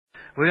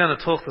We're going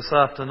to talk this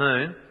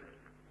afternoon.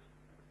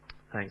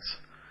 Thanks.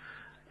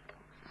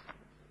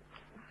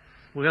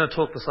 We're going to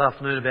talk this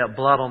afternoon about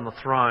blood on the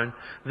throne.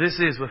 This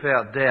is,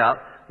 without doubt,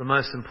 the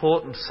most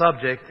important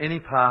subject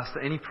any pastor,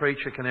 any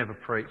preacher can ever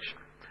preach.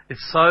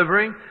 It's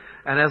sobering,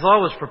 and as I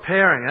was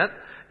preparing it,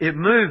 it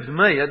moved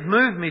me. It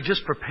moved me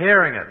just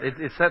preparing it.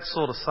 It's that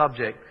sort of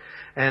subject.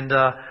 And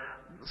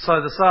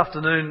so this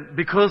afternoon,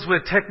 because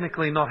we're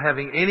technically not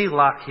having any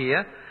luck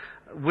here,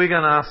 we're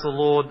going to ask the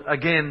Lord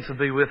again to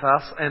be with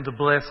us and to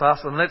bless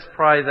us. And let's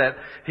pray that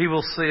He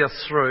will see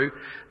us through.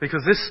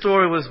 Because this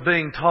story was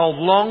being told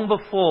long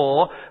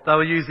before they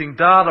were using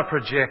data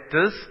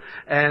projectors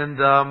and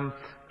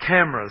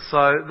cameras.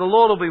 So the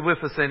Lord will be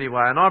with us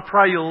anyway. And I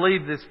pray you'll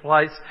leave this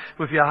place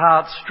with your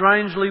heart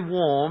strangely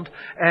warmed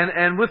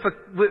and with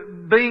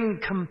being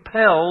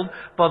compelled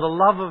by the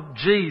love of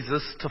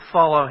Jesus to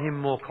follow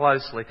Him more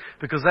closely.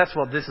 Because that's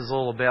what this is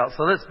all about.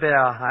 So let's bow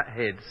our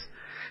heads.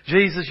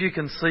 Jesus, you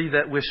can see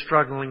that we're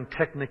struggling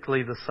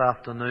technically this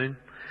afternoon.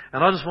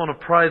 And I just want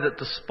to pray that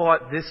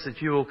despite this, that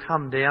you will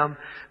come down,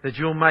 that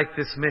you'll make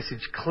this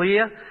message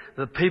clear,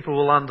 that people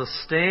will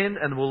understand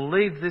and will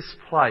leave this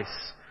place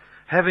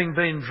having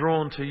been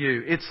drawn to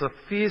you. It's a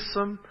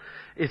fearsome,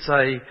 it's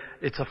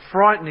a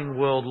frightening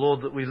world,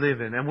 Lord, that we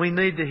live in. And we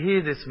need to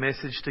hear this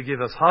message to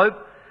give us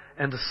hope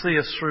and to see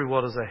us through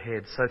what is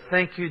ahead. So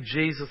thank you,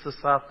 Jesus,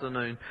 this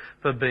afternoon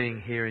for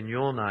being here. In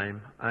your name,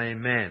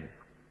 amen.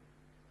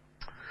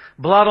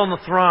 Blood on the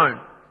throne.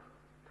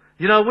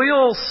 You know, we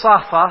all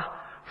suffer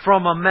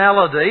from a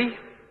malady.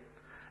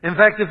 In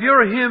fact, if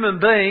you're a human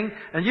being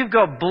and you've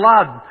got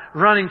blood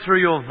running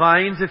through your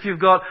veins, if you've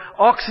got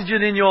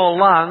oxygen in your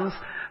lungs,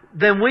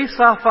 then we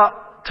suffer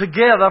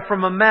together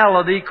from a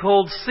malady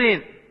called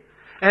sin.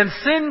 And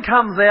sin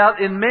comes out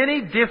in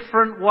many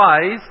different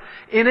ways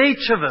in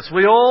each of us.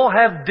 We all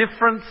have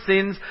different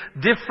sins,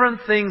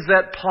 different things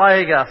that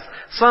plague us.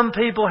 Some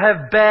people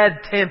have bad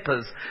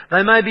tempers.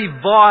 They may be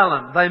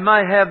violent. They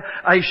may have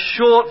a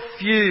short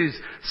fuse.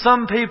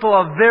 Some people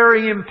are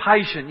very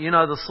impatient. You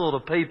know the sort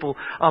of people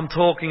I'm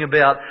talking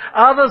about.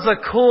 Others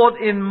are caught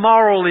in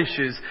moral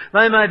issues.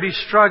 They may be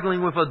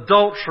struggling with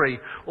adultery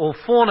or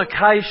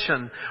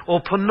fornication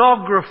or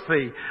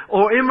pornography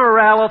or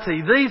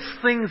immorality. These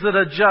things that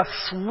are just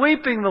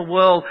sweeping the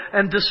world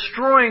and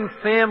destroying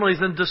families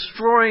and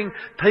destroying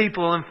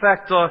people. In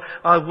fact,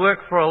 I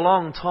worked for a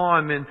long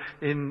time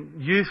in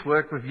youth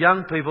work with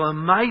young people. It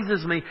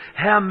amazes me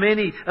how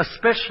many,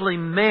 especially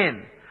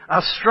men,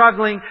 are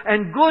struggling,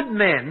 and good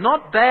men,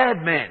 not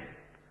bad men.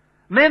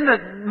 Men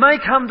that may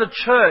come to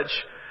church,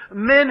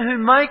 men who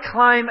may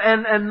claim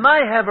and may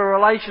have a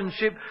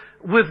relationship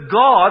with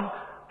God,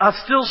 are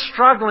still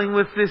struggling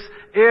with this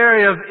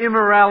area of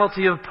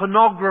immorality, of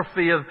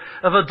pornography, of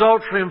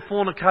adultery and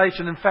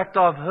fornication. In fact,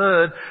 I've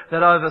heard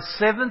that over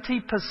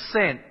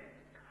 70%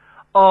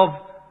 of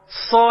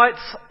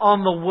sites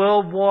on the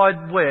World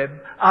Wide Web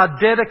are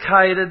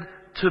dedicated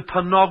to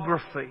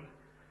pornography.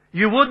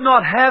 You would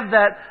not have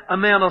that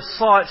amount of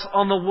sites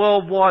on the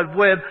World Wide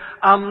Web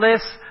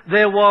unless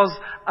there was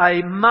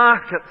a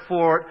market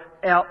for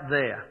it out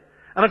there.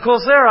 And of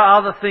course there are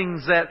other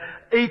things that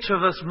each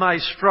of us may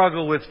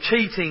struggle with,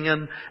 cheating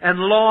and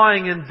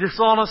lying and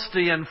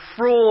dishonesty and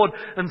fraud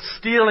and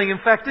stealing. In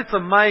fact, it's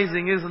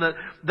amazing, isn't it,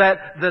 that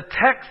the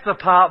tax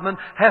department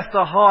has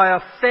to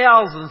hire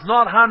thousands,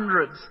 not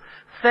hundreds,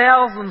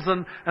 thousands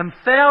and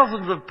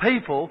thousands of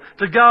people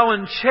to go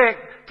and check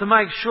to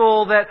make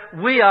sure that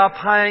we are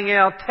paying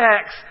our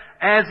tax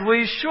as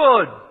we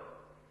should.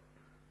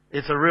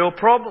 It's a real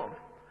problem.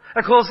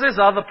 Of course, there's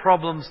other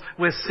problems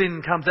where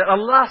sin comes out.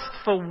 A lust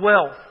for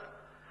wealth.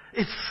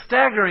 It's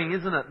staggering,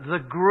 isn't it? The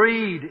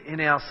greed in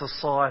our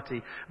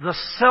society. The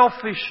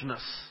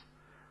selfishness.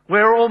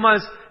 Where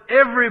almost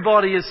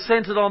everybody is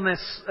centred on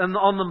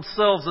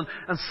themselves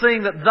and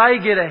seeing that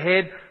they get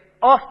ahead,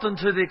 often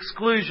to the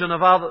exclusion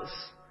of others.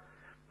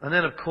 And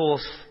then, of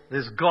course,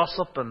 there's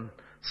gossip and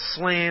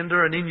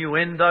slander and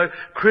innuendo,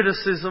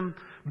 criticism,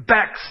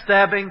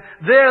 backstabbing.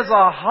 There's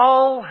a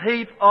whole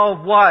heap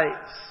of ways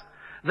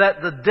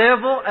that the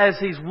devil, as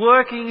he's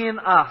working in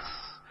us,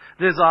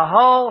 there's a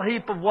whole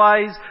heap of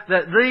ways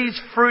that these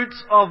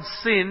fruits of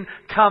sin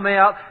come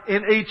out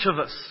in each of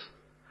us.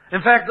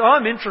 In fact,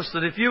 I'm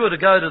interested, if you were to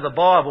go to the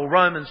Bible,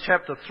 Romans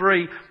chapter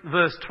 3,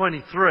 verse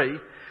 23,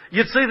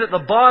 you'd see that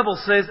the Bible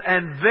says,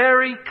 and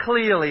very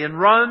clearly in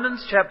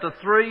Romans chapter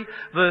 3,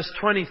 verse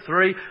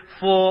 23,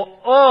 for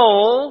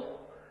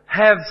all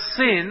have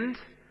sinned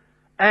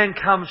and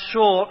come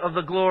short of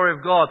the glory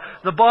of God.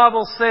 The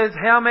Bible says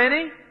how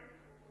many?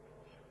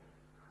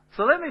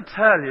 So let me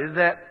tell you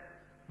that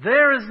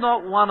there is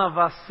not one of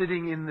us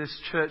sitting in this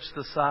church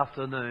this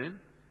afternoon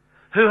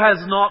who has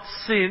not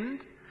sinned,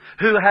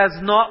 who has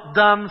not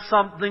done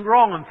something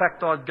wrong. In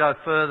fact, I'd go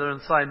further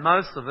and say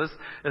most of us,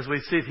 as we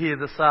sit here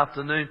this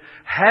afternoon,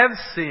 have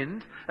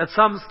sinned at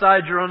some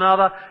stage or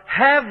another,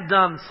 have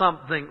done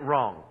something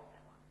wrong.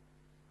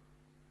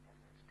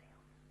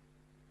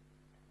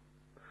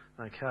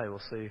 Okay, we'll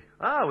see.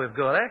 We've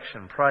got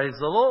action. Praise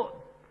the Lord.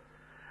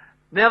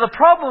 Now, the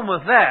problem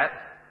with that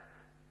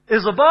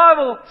is the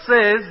Bible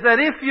says that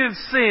if you've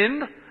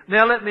sinned,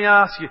 now let me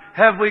ask you,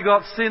 have we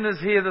got sinners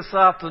here this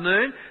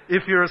afternoon?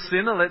 If you're a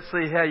sinner, let's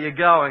see how you're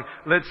going.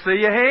 Let's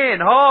see your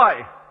hand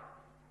high.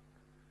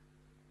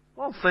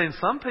 Well, I've seen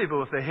some people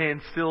with their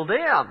hands still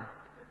down.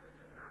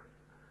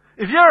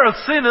 If you're a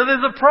sinner,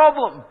 there's a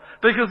problem.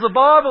 Because the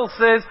Bible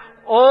says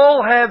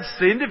all have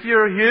sinned. If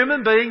you're a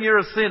human being, you're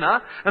a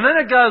sinner. And then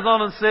it goes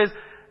on and says,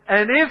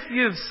 and if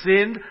you've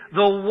sinned,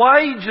 the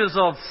wages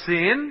of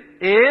sin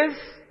is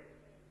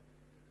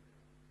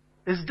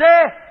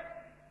death.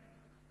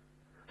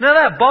 Now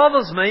that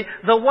bothers me.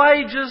 The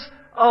wages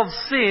of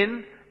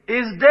sin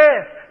is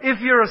death.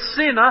 If you're a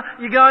sinner,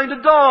 you're going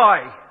to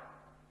die.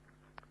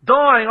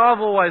 Dying,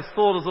 I've always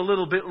thought, is a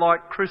little bit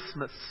like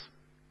Christmas.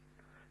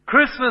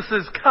 Christmas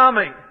is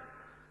coming.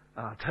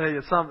 I'll tell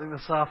you something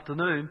this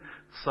afternoon,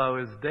 so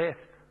is death.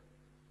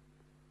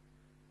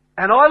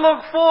 And I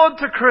look forward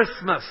to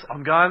Christmas.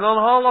 I'm going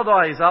on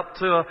holidays up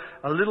to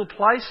a little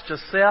place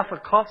just south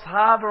of Coffs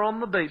Harbour on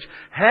the beach.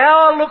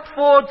 How I look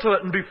forward to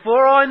it, and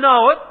before I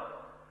know it,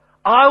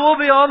 I will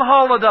be on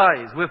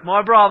holidays with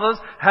my brothers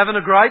having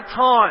a great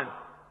time.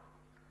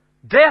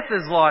 Death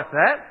is like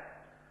that.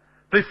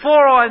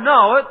 Before I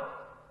know it,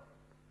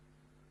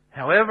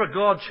 however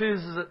God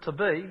chooses it to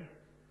be,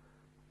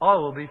 I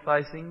will be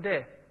facing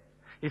death.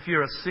 If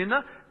you're a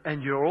sinner,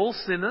 and you're all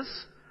sinners,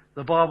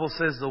 the Bible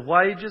says the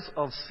wages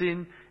of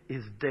sin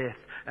is death.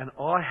 And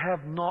I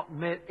have not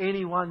met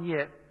anyone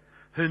yet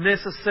who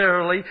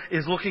necessarily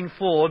is looking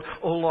forward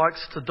or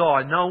likes to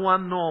die. No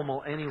one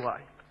normal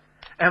anyway.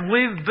 And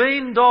we've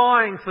been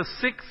dying for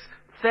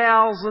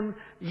 6,000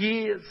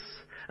 years.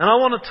 And I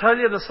want to tell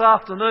you this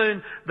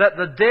afternoon that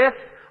the death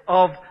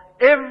of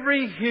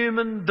every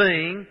human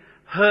being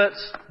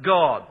hurts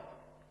God.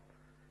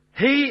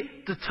 He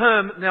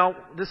determined... Now,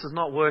 this is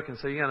not working,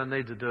 so you're going to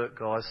need to do it,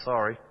 guys.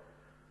 Sorry.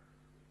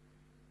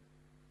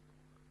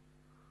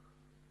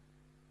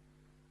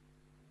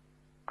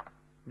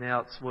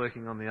 Now it's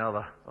working on the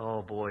other.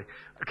 Oh boy.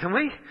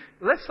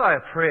 Let's say a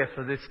prayer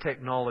for this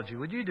technology.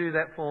 Would you do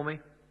that for me?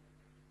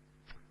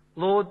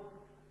 Lord,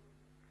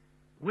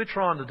 we're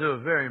trying to do a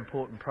very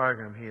important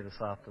program here this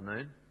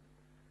afternoon.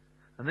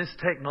 And this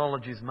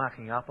technology is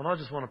mucking up. And I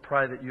just want to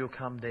pray that you'll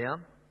come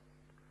down.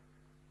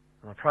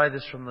 And I pray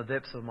this from the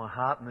depths of my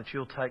heart, and that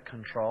you'll take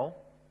control.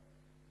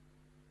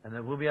 And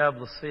that we'll be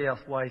able to see our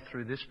way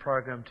through this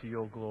program to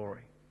your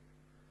glory.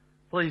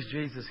 Please,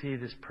 Jesus, hear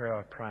this prayer,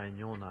 I pray in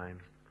your name.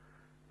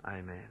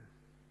 Amen.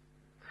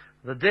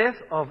 The death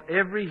of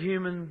every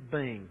human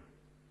being,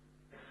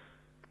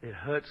 it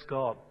hurts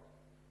God.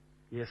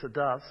 Yes, it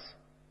does.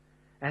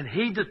 And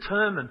He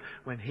determined,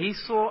 when He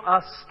saw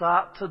us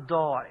start to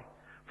die,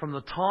 from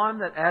the time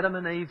that Adam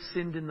and Eve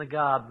sinned in the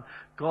garden,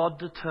 God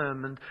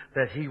determined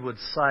that He would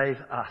save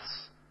us.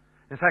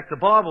 In fact, the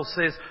Bible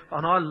says,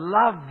 and I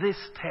love this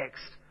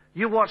text,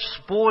 you watch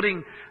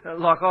sporting,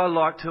 like I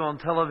like to on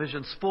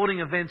television, sporting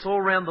events all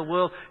around the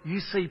world,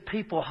 you see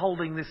people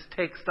holding this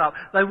text up.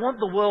 They want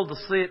the world to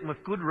see it, and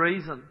with good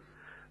reason.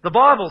 The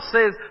Bible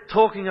says,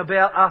 talking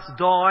about us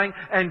dying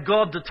and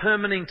God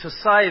determining to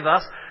save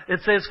us,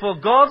 it says, for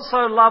God so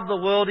loved the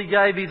world, He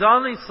gave His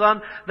only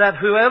Son, that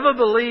whoever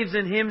believes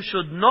in Him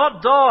should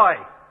not die.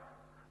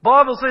 The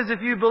Bible says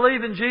if you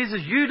believe in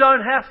Jesus, you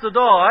don't have to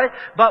die,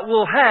 but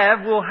will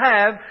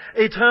have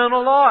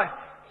eternal life.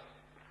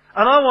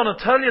 And I want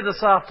to tell you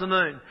this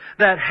afternoon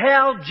that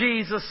how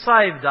Jesus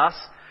saved us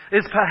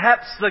is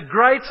perhaps the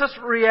greatest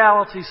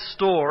reality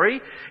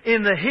story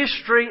in the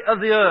history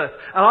of the earth.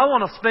 And I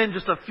want to spend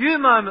just a few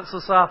moments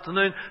this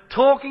afternoon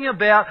talking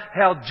about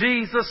how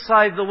Jesus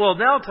saved the world.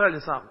 Now I'll tell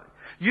you something.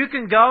 You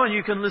can go and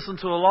you can listen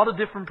to a lot of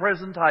different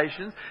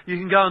presentations. You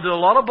can go and do a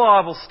lot of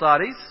Bible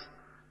studies.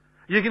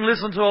 You can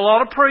listen to a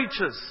lot of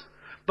preachers.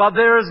 But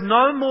there is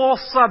no more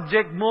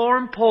subject more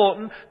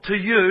important to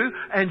you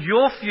and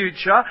your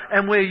future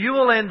and where you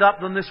will end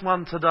up than this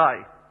one today.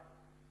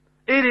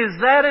 It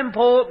is that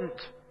important.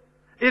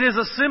 It is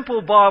a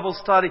simple Bible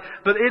study,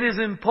 but it is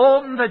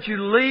important that you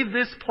leave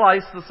this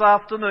place this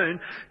afternoon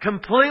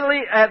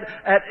completely at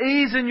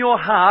ease in your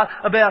heart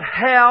about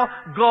how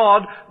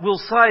God will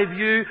save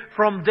you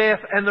from death.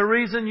 And the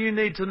reason you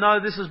need to know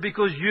this is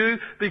because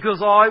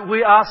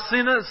we are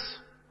sinners.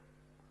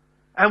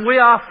 And we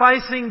are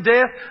facing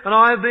death, and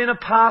I have been a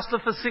pastor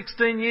for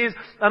 16 years,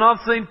 and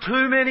I've seen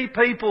too many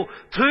people,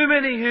 too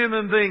many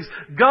human beings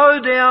go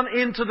down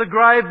into the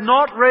grave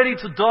not ready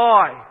to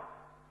die.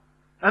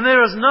 And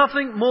there is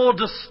nothing more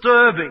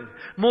disturbing,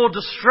 more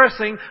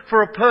distressing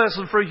for a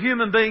person, for a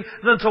human being,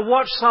 than to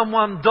watch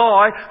someone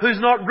die who's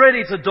not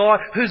ready to die,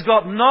 who's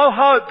got no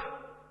hope.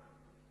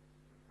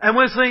 And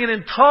we're seeing an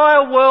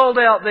entire world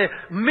out there,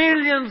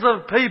 millions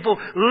of people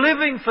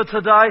living for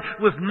today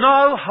with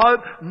no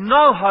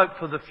hope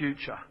for the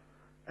future.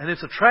 And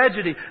it's a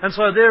tragedy. And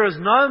so there is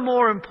no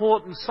more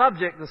important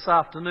subject this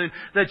afternoon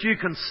that you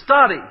can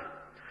study,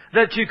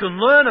 that you can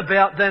learn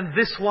about than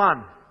this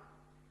one.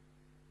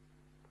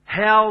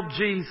 How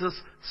Jesus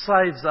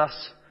saves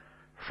us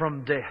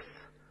from death.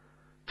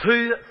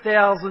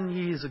 2,000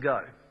 years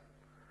ago,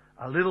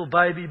 a little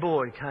baby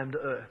boy came to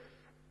earth.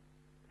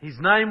 His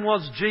name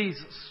was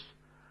Jesus.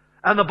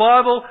 And the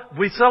Bible,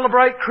 we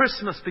celebrate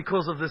Christmas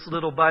because of this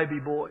little baby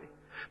boy.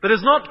 But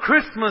it's not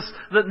Christmas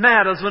that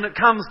matters when it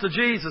comes to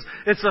Jesus.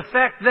 It's the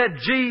fact that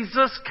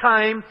Jesus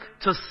came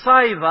to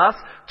save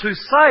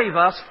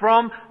us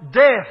from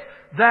death.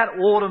 That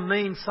ought to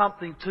mean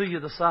something to you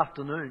this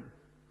afternoon.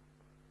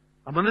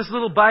 And when this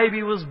little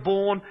baby was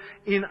born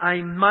in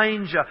a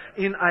manger,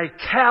 in a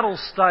cattle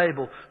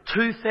stable,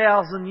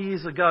 2,000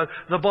 years ago,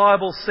 the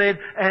Bible said,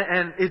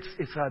 and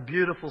it's a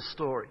beautiful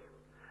story.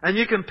 And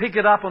you can pick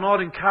it up, and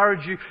I'd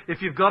encourage you,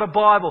 if you've got a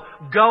Bible,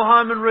 go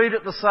home and read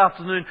it this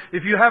afternoon.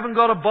 If you haven't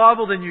got a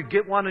Bible, then you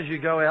get one as you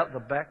go out the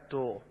back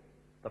door,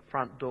 the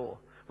front door.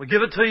 We'll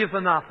give it to you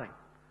for nothing.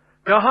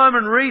 Go home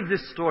and read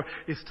this story.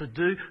 It's to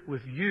do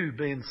with you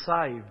being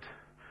saved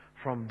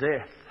from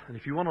death. And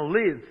if you want to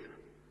live,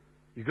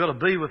 you've got to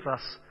be with us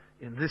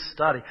in this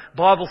study.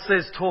 Bible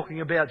says, talking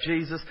about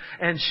Jesus,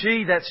 and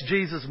she, that's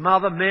Jesus'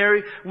 mother,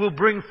 Mary, will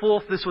bring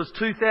forth, this was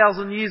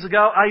 2,000 years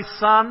ago, a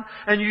son,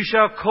 and you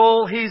shall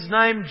call his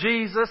name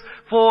Jesus,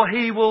 for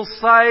he will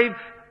save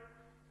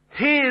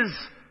his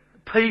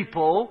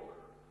people,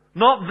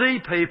 not the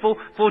people,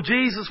 for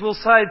Jesus will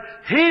save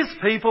his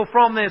people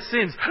from their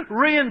sins.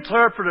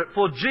 Reinterpret it,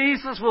 for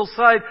Jesus will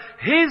save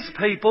his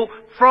people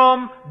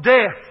from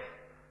death.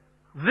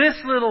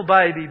 This little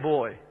baby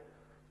boy,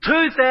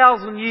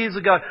 2,000 years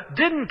ago,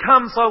 didn't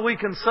come so we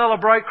can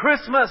celebrate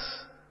Christmas.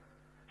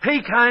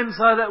 He came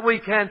so that we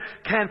can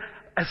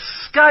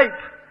escape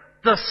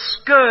the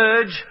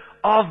scourge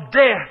of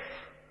death.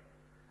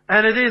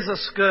 And it is a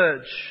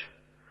scourge.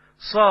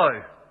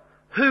 So,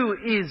 who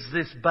is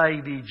this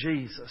baby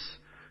Jesus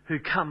who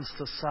comes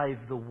to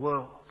save the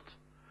world?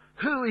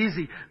 Who is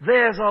He?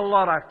 There's a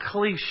lot of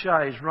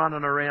cliches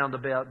running around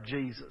about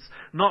Jesus.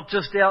 Not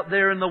just out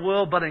there in the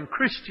world, but in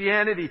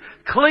Christianity.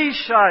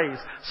 Cliches.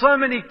 So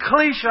many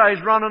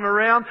cliches running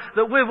around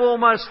that we've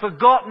almost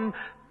forgotten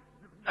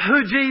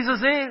who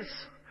Jesus is.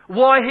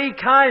 Why He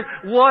came.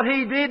 What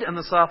He did. And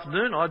this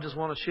afternoon I just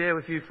want to share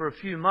with you for a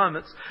few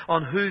moments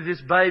on who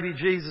this baby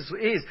Jesus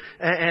is.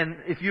 And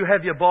if you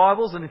have your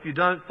Bibles, and if you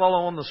don't,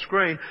 follow on the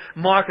screen.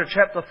 Micah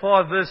chapter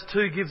 5 verse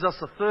 2 gives us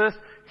the first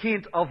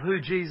hint of who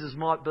Jesus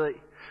might be.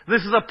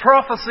 This is a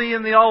prophecy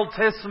in the Old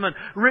Testament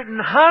written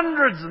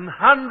hundreds and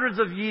hundreds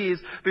of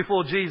years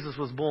before Jesus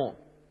was born.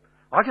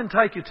 I can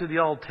take you to the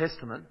Old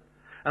Testament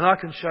and I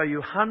can show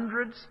you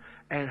hundreds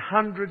and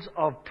hundreds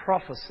of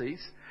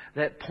prophecies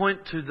that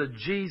point to the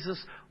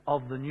Jesus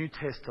of the New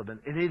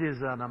Testament. And it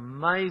is an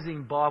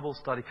amazing Bible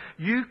study.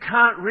 You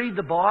can't read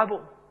the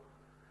Bible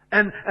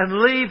and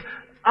leave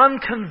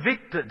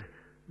unconvicted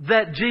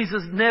that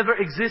Jesus never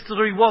existed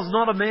or He was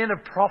not a man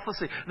of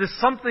prophecy. There's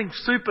something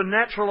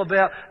supernatural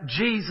about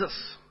Jesus.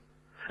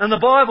 And the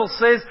Bible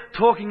says,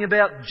 talking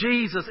about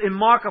Jesus in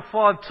Micah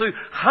 5:2,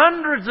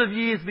 hundreds of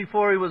years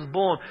before He was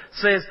born,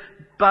 says,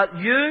 "But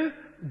you,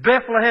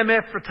 Bethlehem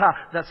Ephratah,"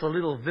 that's a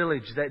little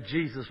village that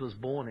Jesus was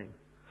born in.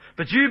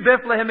 "But you,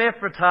 Bethlehem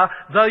Ephratah,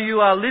 though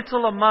you are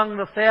little among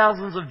the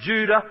thousands of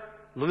Judah,"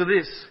 look at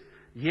this,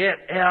 "yet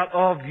out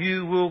of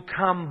you will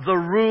come the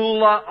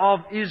ruler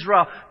of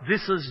Israel."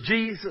 This is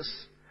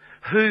Jesus,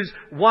 whose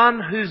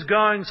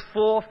goings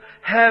forth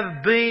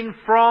have been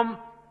from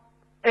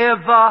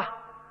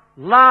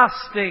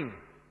everlasting.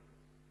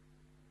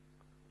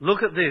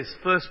 Look at this,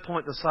 first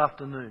point this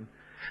afternoon.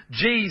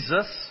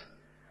 Jesus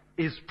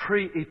is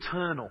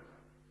pre-eternal.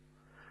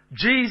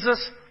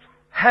 Jesus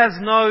has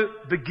no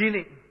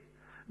beginning.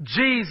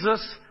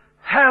 Jesus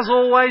has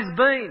always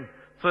been.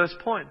 First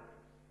point.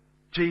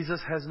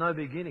 Jesus has no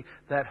beginning.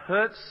 That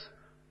hurts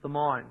the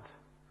mind.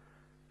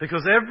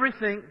 Because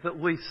everything that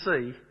we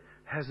see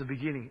has a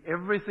beginning.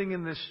 Everything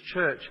in this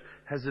church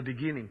has a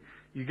beginning.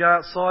 You go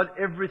outside,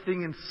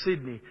 everything in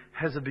Sydney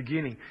has a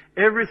beginning.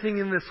 Everything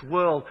in this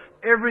world,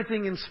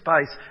 everything in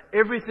space,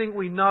 everything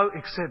we know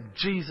except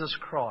Jesus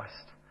Christ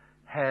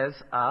has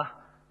a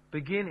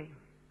beginning.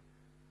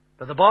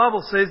 But the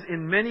Bible says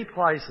in many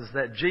places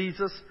that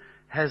Jesus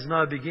has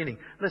no beginning.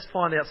 Let's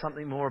find out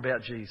something more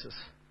about Jesus.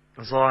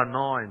 Isaiah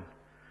 9.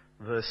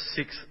 Verse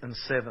 6 and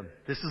 7.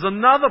 This is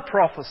another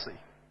prophecy.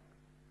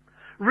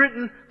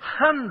 Written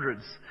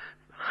hundreds,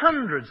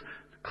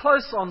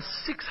 close on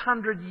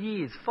 600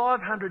 years,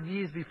 500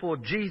 years before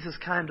Jesus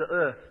came to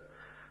earth.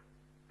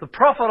 The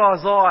prophet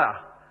Isaiah,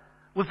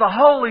 with the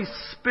Holy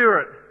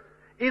Spirit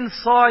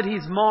inside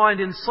his mind,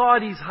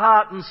 inside his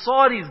heart,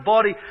 inside his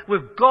body,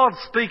 with God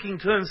speaking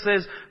to him,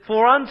 says,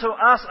 "For unto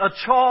us a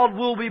child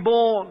will be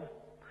born.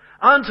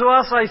 Unto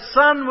us a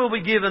son will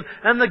be given,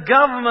 and the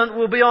government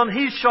will be on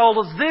his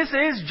shoulders." This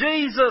is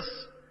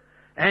Jesus.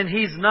 "And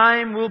his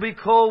name will be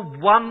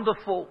called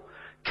Wonderful,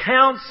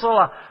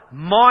 Counselor,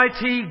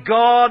 Mighty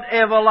God,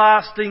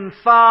 Everlasting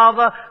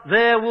Father.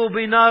 There will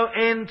be no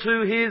end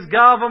to his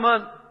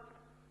government."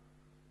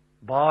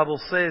 The Bible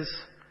says,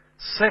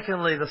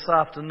 secondly this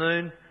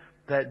afternoon,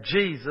 that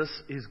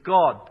Jesus is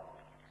God.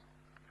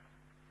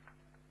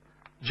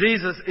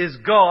 Jesus is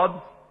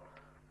God,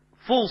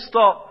 full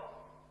stop.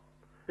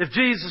 If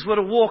Jesus were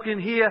to walk in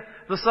here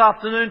this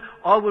afternoon,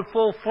 I would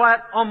fall flat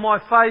on my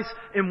face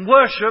in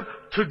worship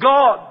to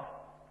God.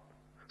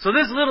 So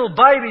this little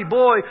baby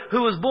boy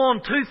who was born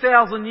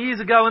 2,000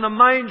 years ago in a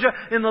manger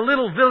in the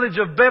little village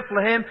of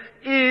Bethlehem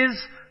is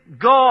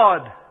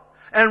God.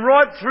 And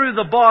right through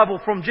the Bible,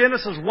 from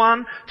Genesis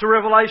 1 to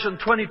Revelation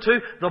 22,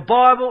 the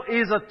Bible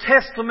is a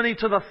testimony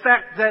to the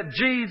fact that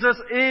Jesus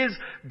is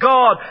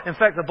God. In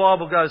fact, the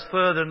Bible goes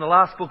further. In the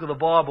last book of the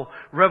Bible,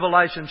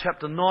 Revelation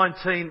chapter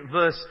 19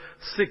 verse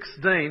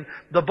 16,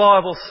 the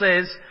Bible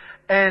says,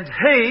 "And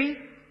He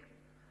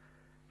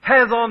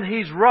has on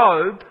His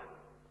robe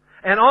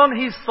and on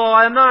His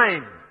thigh a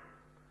name.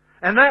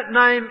 And that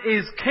name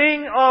is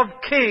King of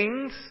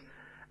Kings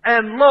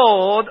and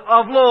Lord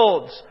of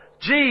Lords."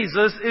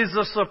 Jesus is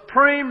the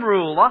supreme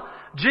ruler.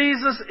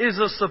 Jesus is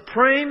the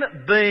supreme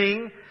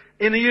being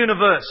in the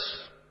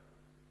universe.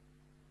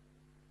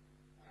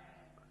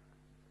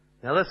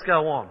 Now let's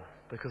go on,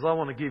 because I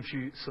want to give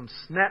you some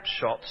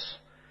snapshots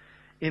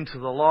into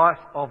the life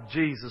of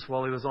Jesus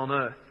while He was on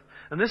earth.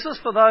 And this is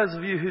for those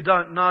of you who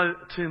don't know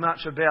too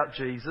much about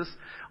Jesus.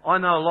 I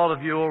know a lot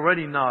of you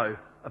already know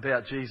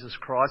about Jesus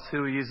Christ,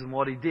 who He is and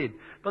what He did.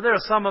 But there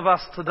are some of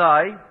us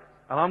today,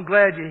 and I'm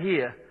glad you're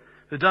here,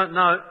 who don't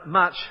know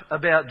much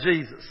about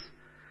Jesus.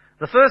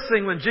 The first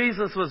thing, when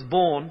Jesus was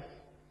born,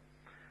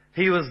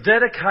 He was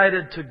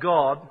dedicated to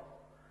God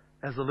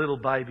as a little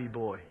baby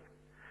boy.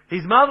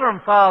 His mother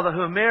and father,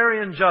 who are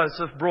Mary and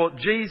Joseph, brought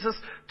Jesus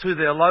to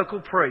their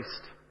local priest.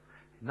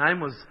 His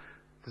name was,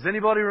 does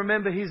anybody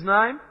remember his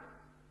name?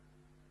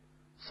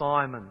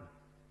 Simon.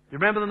 You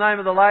remember the name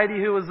of the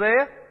lady who was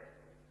there?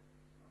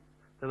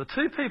 There were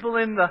two people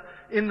in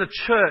the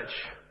church,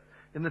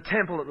 in the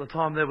temple at the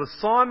time. There was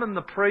Simon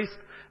the priest,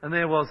 and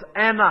there was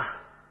Anna,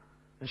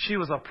 and she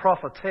was a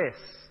prophetess.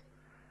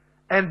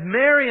 And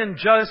Mary and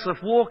Joseph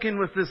walk in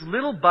with this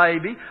little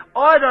baby.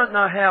 I don't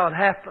know how it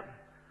happened,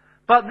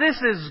 but this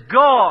is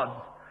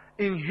God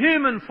in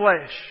human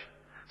flesh.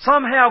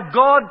 Somehow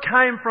God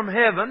came from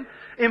heaven,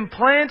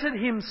 implanted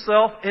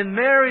Himself in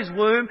Mary's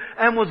womb,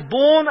 and was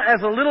born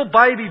as a little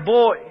baby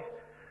boy.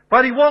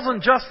 But He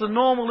wasn't just a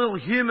normal little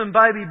human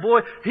baby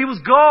boy. He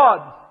was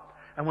God.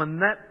 And when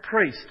that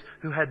priest,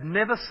 who had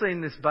never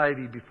seen this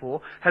baby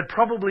before, had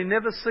probably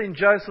never seen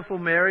Joseph or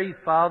Mary,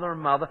 father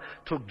and mother,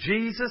 took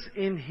Jesus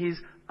in his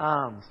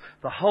arms,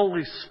 the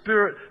Holy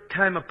Spirit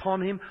came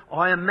upon Him.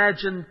 I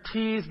imagine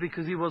tears,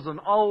 because he was an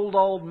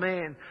old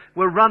man,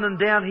 were running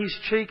down his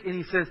cheek, and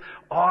he says,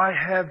 I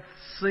have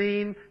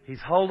seen,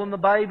 he's holding the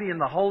baby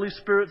and the Holy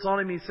Spirit's on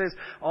him. He says,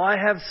 I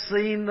have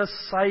seen the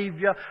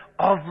Saviour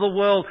of the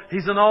world.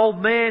 He's an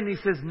old man. He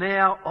says,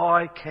 now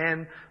I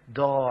can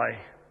die.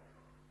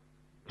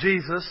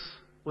 Jesus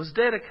was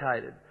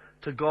dedicated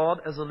to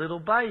God as a little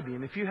baby.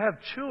 And if you have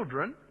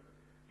children,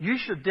 you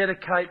should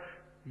dedicate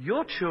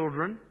your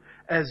children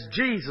as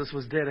Jesus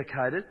was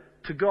dedicated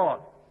to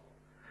God.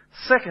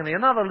 Secondly,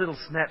 another little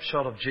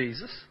snapshot of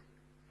Jesus.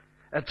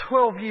 At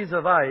 12 years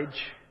of age,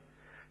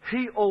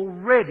 He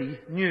already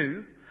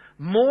knew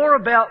more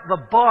about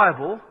the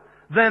Bible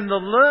than the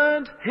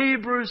learned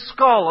Hebrew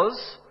scholars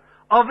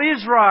of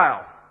Israel.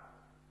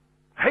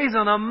 He's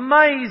an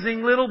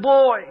amazing little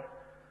boy.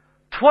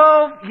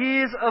 12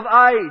 years of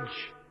age.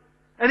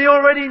 And he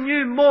already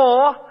knew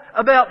more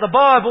about the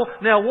Bible.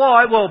 Now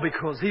why? Well,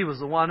 because he was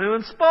the one who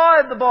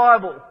inspired the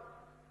Bible.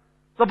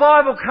 The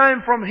Bible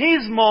came from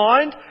his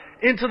mind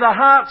into the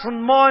hearts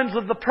and minds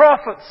of the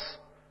prophets.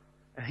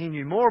 And he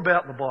knew more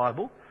about the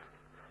Bible,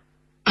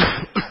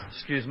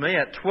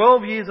 at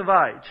 12 years of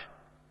age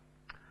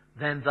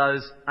than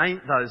those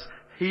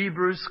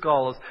Hebrew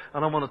scholars.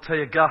 And I want to tell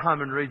you, go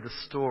home and read the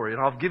story.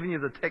 And I've given you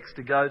the text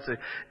to go to.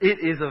 It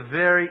is a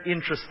very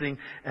interesting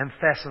and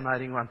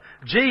fascinating one.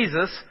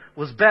 Jesus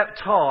was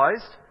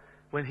baptized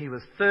when He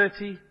was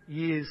 30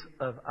 years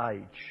of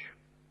age.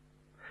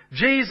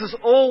 Jesus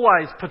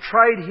always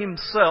portrayed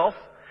Himself,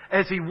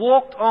 as He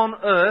walked on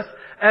earth,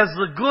 as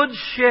the good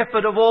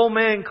shepherd of all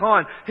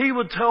mankind. He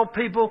would tell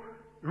people,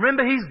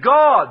 remember, He's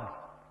God.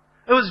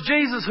 It was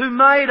Jesus who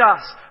made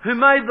us, who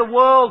made the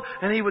world.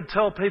 And He would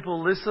tell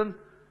people, listen,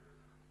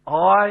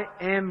 I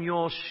am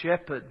your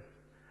shepherd,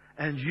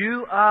 and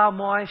you are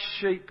my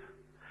sheep,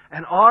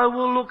 and I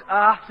will look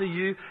after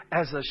you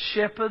as a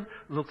shepherd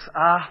looks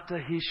after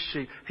his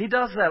sheep. He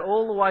does that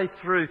all the way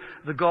through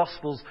the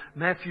Gospels,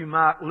 Matthew,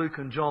 Mark, Luke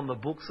and John, the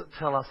books that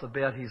tell us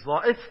about His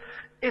life.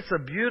 It's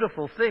a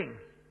beautiful thing.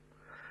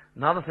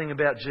 Another thing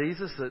about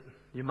Jesus that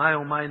you may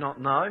or may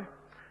not know,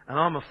 and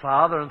I'm a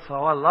father, and so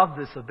I love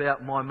this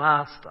about my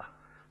Master.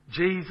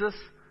 Jesus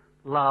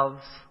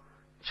loves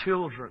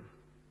children.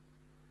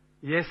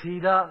 Yes, He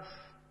does.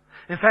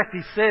 In fact,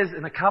 He says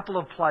in a couple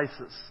of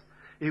places,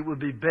 it would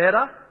be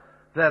better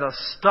that a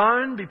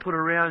stone be put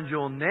around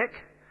your neck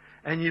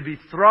and you be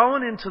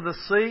thrown into the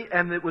sea,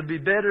 and it would be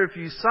better if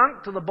you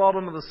sunk to the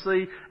bottom of the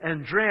sea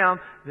and drowned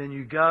than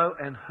you go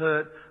and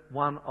hurt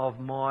one of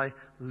my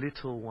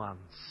little ones.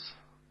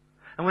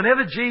 And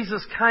whenever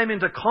Jesus came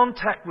into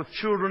contact with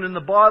children in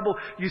the Bible,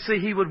 you see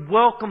He would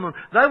welcome them.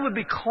 They would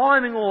be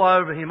climbing all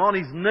over Him on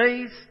His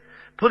knees,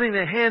 putting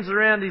their hands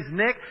around His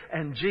neck,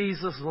 and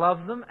Jesus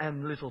loved them,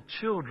 and little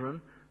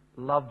children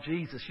loved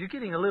Jesus. You're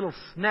getting a little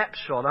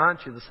snapshot,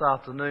 aren't you, this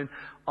afternoon,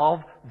 of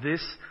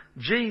this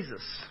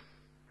Jesus.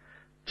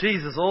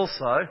 Jesus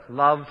also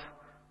loved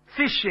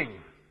fishing.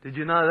 Did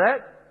you know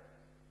that?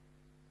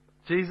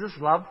 Jesus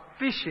loved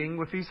fishing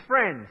with His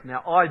friends.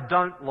 Now, I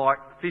don't like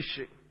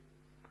fishing,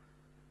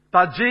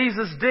 but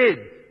Jesus did.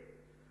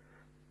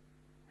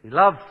 He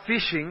loved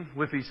fishing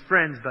with His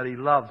friends, but He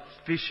loved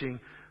fishing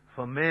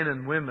for men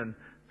and women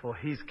for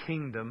His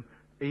kingdom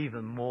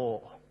even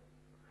more.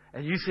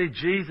 And you see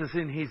Jesus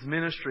in His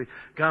ministry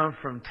going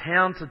from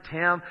town to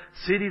town,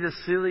 city to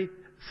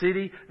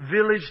city,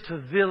 village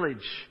to village,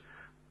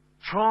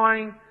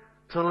 trying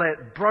to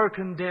let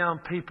broken down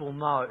people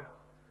know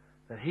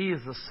that He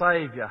is the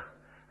Saviour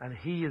and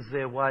He is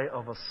their way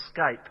of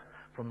escape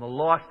from the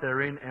life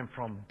they're in and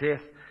from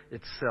death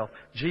itself.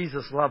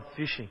 Jesus loved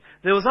fishing.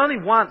 There was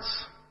only once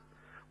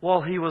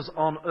while He was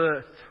on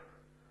earth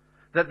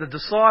that the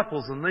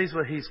disciples, and these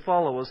were His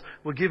followers,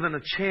 were given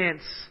a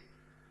chance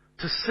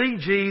to see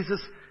Jesus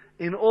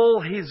in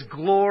all His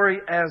glory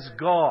as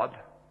God.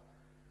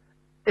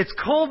 It's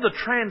called the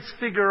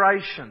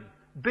Transfiguration.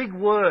 Big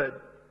word.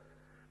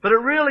 But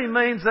it really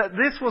means that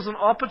this was an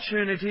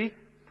opportunity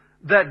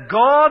that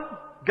God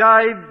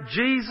gave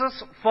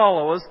Jesus'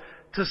 followers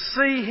to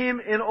see Him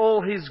in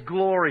all His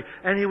glory.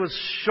 And He was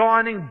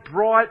shining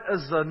bright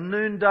as the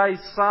noonday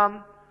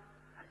sun.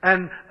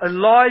 And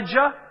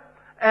Elijah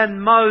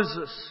and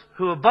Moses,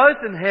 who are both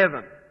in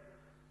heaven.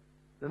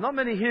 There are not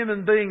many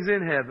human beings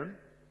in heaven,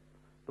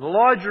 but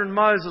Elijah and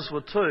Moses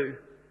were too,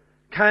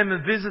 came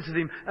and visited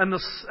Him. And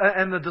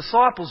the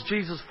disciples,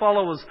 Jesus'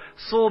 followers,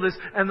 saw this,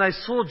 and they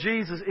saw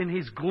Jesus in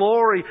His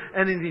glory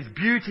and in His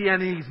beauty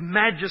and in His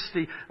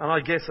majesty. And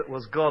I guess it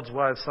was God's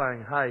way of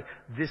saying, hey,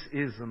 this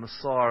is the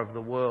Messiah of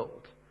the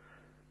world.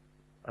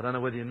 I don't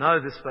know whether you know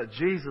this, but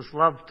Jesus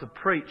loved to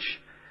preach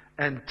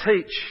and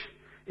teach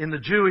in the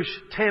Jewish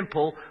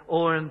temple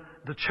or in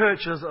the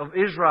churches of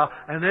Israel.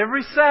 And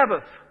every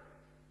Sabbath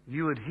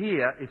you would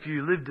hear, if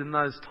you lived in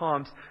those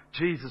times,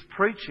 Jesus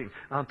preaching.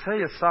 And I'll tell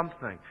you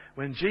something.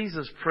 When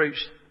Jesus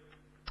preached,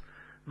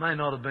 may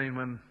not have been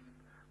when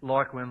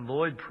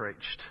Lloyd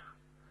preached,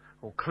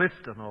 or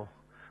Clifton, or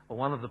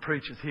one of the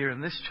preachers here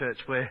in this church,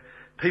 where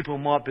people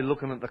might be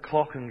looking at the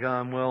clock and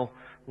going, well,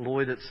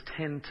 Lloyd, it's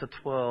 10 to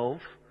 12.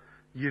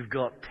 You've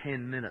got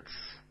 10 minutes.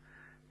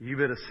 You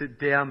better sit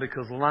down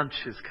because lunch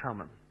is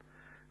coming.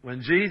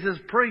 When Jesus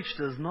preached,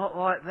 it's not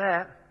like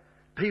that.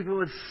 People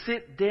would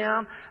sit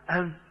down,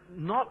 and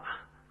not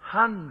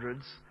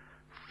hundreds,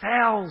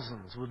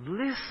 thousands would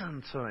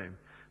listen to Him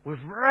with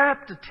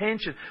rapt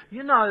attention.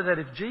 You know that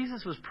if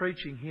Jesus was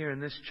preaching here in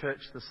this church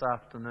this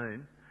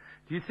afternoon,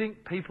 do you think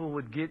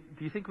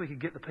we could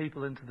get the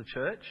people into the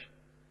church?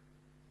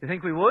 Do you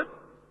think we would?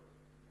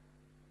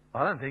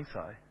 I don't think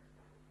so.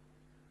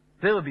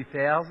 There would be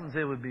thousands,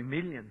 there would be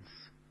millions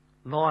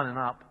lining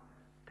up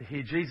to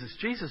hear Jesus.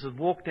 Jesus would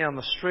walk down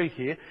the street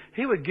here.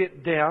 He would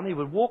get down. He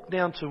would walk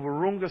down to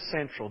Wahroonga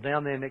Central,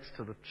 down there next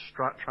to the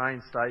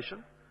train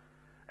station.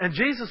 And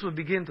Jesus would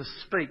begin to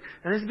speak.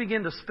 And as He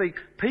began to speak,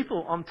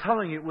 people, I'm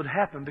telling you, it would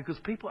happen because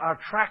people are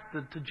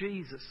attracted to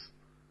Jesus.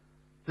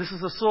 This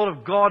is the sort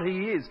of God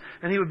He is.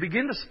 And He would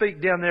begin to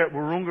speak down there at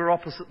Wahroonga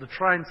opposite the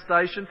train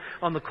station,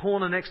 on the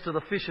corner next to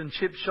the fish and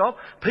chip shop.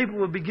 People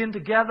would begin to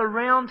gather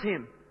round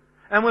Him.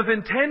 And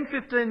within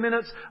 10-15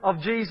 minutes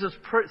of Jesus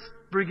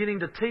beginning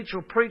to teach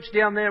or preach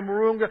down there in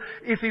Wahroonga,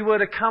 if He were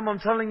to come, I'm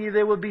telling you,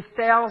 there would be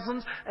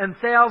thousands and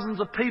thousands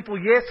of people,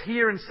 yes,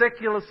 here in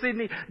secular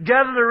Sydney,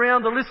 gathered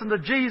around to listen to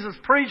Jesus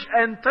preach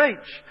and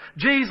teach.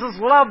 Jesus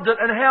loved it,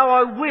 and how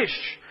I wish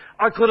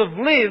I could have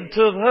lived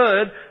to have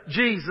heard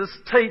Jesus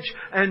teach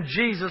and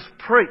Jesus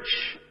preach.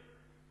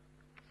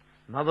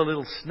 Another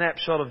little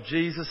snapshot of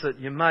Jesus that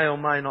you may or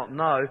may not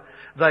know.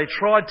 They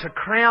tried to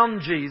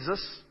crown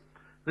Jesus.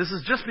 This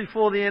is just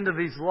before the end of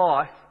His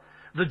life.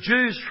 The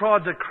Jews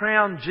tried to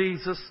crown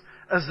Jesus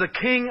as the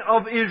King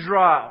of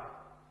Israel.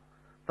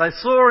 They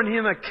saw in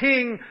Him a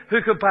king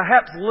who could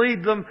perhaps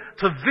lead them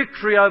to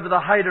victory over the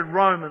hated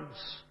Romans.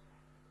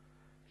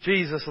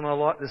 Jesus, and I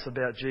like this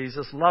about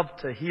Jesus,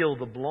 loved to heal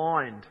the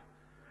blind.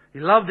 He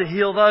loved to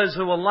heal those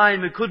who were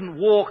lame, who couldn't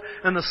walk,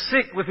 and the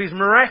sick with His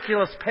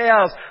miraculous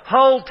powers.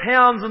 Whole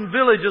towns and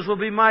villages will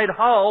be made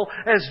whole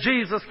as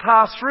Jesus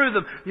passed through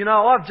them. You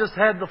know, I've just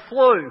had the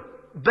flu.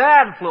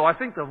 Bad flu. I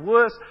think the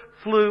worst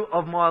flu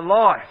of my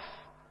life.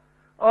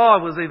 Oh,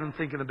 I was even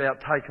thinking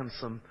about taking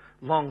some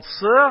long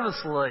service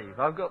leave.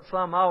 I've got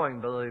some owing,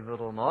 believe it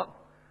or not,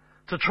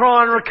 to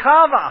try and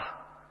recover.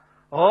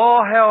 Oh,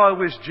 how I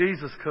wish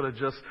Jesus could have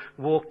just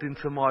walked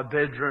into my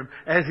bedroom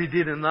as He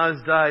did in those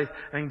days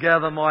and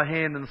gather my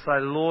hand and say,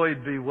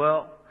 Lloyd, be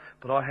well.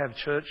 But I have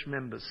church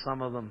members,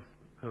 some of them,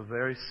 who are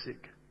very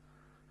sick.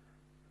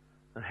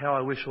 And how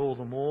I wish all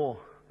the more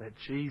that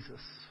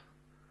Jesus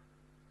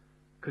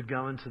could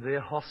go into their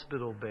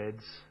hospital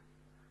beds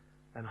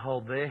and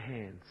hold their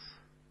hands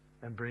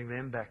and bring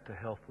them back to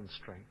health and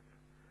strength.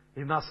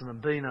 It must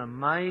have been an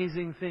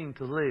amazing thing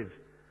to live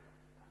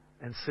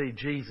and see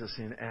Jesus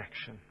in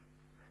action.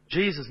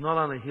 Jesus not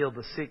only healed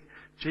the sick,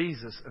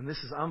 Jesus, and this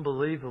is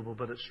unbelievable,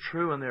 but it's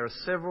true, and there are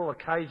several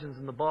occasions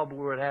in the Bible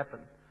where it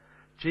happened.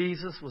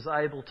 Jesus was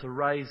able to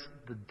raise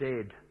the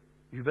dead.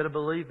 You better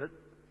believe it.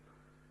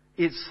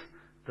 It's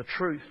the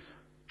truth.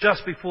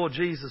 Just before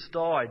Jesus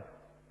died,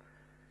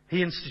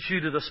 He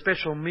instituted a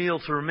special meal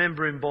to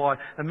remember Him by,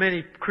 and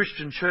many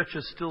Christian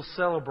churches still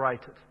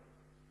celebrate it.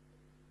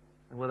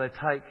 And where they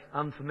take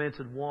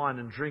unfermented wine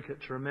and drink it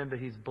to remember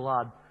His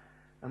blood.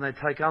 And they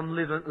take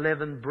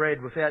unleavened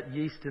bread without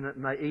yeast in it,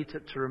 and they eat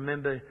it to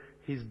remember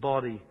His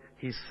body,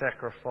 His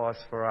sacrifice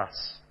for us.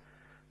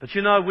 But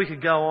you know, we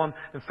could go on.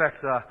 In fact,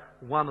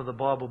 one of the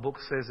Bible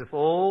books says if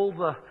all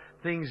the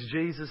things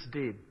Jesus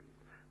did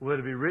were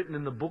to be written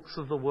in the books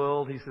of the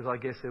world, he says, I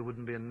guess there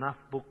wouldn't be enough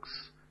books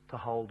to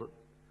hold it.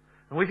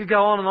 And we could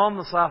go on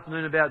this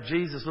afternoon about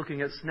Jesus,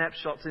 looking at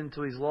snapshots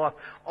into His life.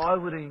 I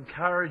would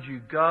encourage you,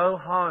 go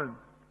home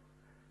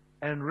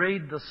and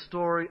read the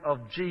story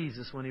of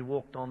Jesus when He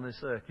walked on this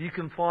earth. You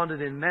can find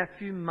it in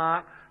Matthew,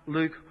 Mark,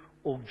 Luke,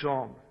 or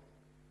John.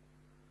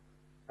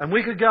 And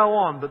we could go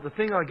on, but the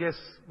thing I guess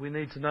we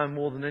need to know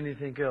more than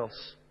anything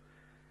else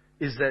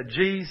is that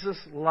Jesus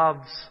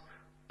loves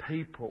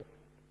people.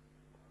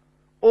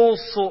 All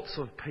sorts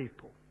of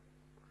people.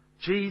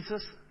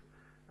 Jesus,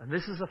 and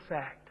this is a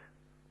fact,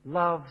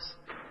 loves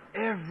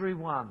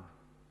everyone.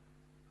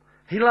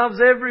 He loves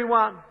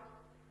everyone.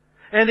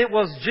 And it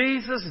was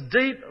Jesus'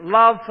 deep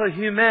love for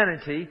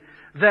humanity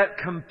that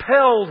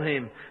compelled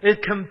Him.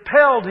 It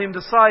compelled Him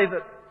to save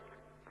it.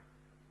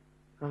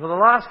 And for the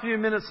last few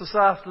minutes this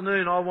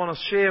afternoon, I want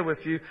to share with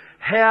you,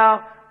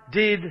 how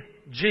did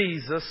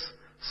Jesus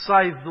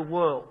save the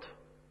world?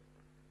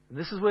 And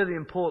this is where the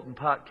important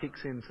part kicks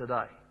in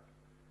today.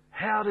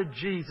 How did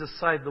Jesus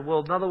save the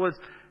world? In other words,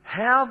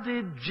 how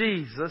did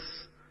Jesus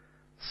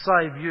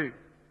save you?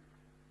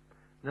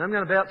 Now I'm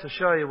about to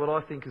show you what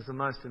I think is the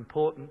most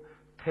important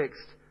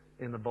text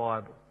in the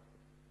Bible.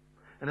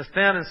 And it's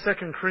found in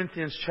 2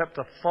 Corinthians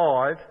chapter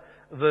 5,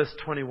 verse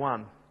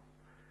 21.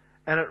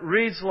 And it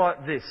reads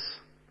like this.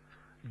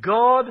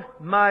 God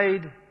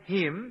made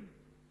Him,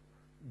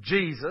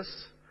 Jesus,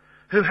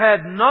 who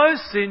had no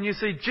sin. You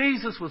see,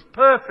 Jesus was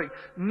perfect,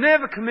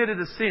 never committed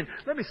a sin.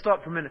 Let me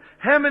stop for a minute.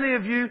 How many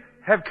of you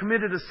have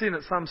committed a sin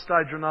at some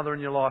stage or another in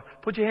your life?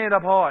 Put your hand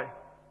up high.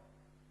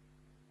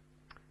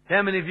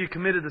 How many of you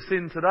committed a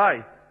sin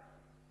today?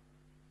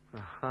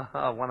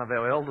 One of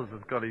our elders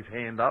has got his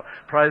hand up.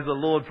 Praise the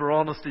Lord for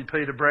honesty,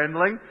 Peter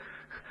Brandling.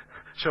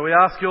 Shall we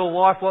ask your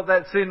wife what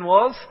that sin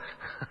was?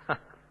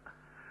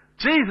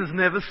 Jesus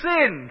never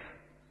sinned.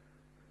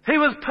 He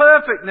was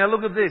perfect. Now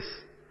look at this.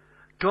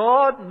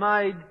 God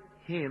made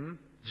Him,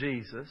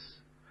 Jesus,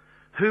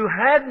 who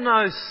had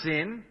no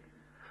sin,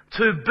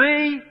 to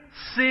be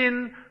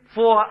sin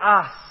for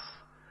us.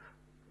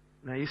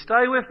 Now you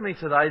stay with me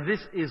today. This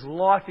is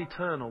life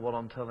eternal, what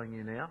I'm telling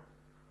you now.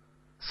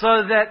 So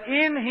that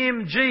in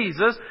Him,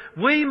 Jesus,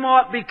 we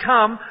might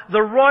become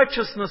the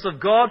righteousness of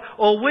God,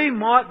 or we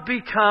might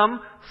become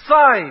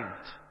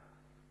saved.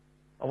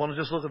 I want to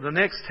just look at the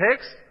next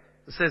text.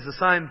 It says the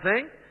same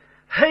thing.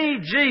 He,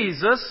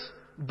 Jesus,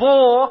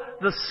 bore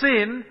the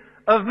sin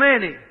of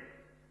many.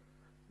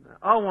 Now,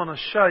 I want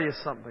to show you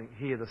something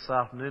here this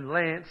afternoon.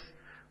 Lance,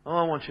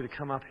 I want you to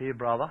come up here,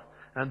 brother.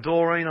 And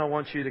Doreen, I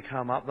want you to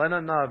come up. They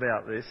don't know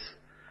about this.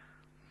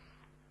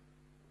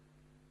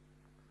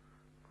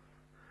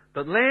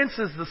 But Lance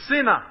is the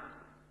sinner.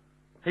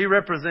 He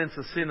represents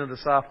the sinner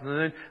this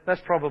afternoon.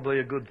 That's probably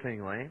a good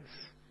thing, Lance.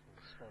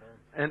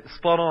 And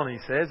spot on, he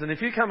says. And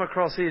if you come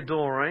across here,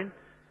 Doreen,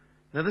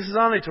 now this is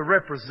only to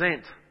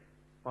represent.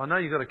 I know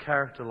you've got a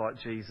character like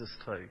Jesus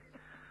too.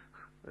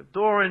 But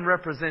Doreen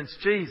represents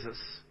Jesus.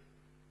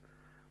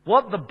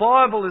 What the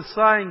Bible is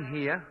saying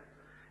here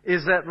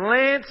is that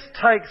Lance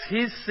takes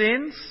his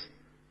sins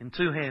in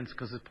two hands,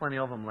 because there's plenty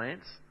of them,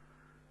 Lance.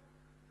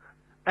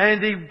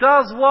 And he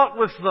does what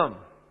with them?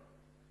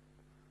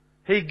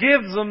 He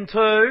gives them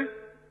to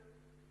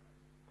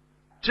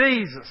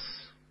Jesus.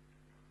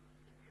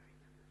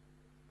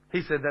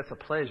 He said that's a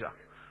pleasure.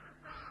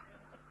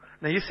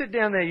 Now you sit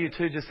down there, you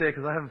two, just there,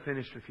 because I haven't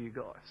finished with you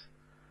guys.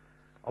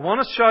 I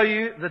want to show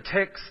you the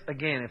text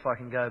again, if I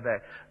can go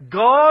back.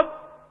 God,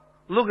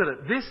 look at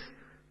it.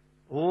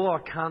 I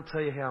can't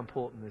tell you how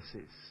important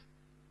this is.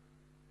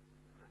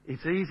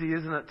 It's easy,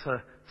 isn't it,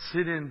 to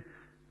sit in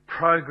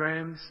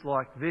programs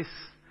like this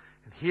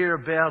and hear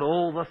about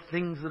all the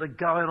things that are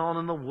going on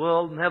in the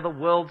world and how the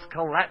world's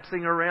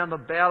collapsing around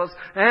about us.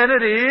 And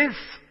it is.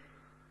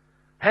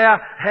 How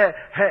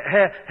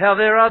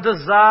there are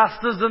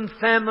disasters and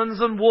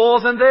famines and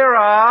wars, and there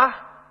are.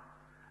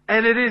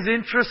 And it is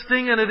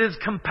interesting and it is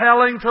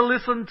compelling to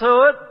listen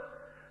to it.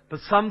 But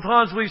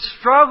sometimes we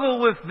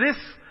struggle with this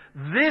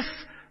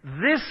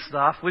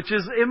stuff, which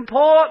is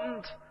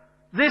important.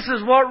 This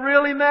is what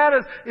really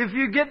matters. If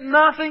you get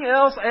nothing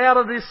else out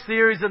of this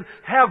series, and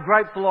how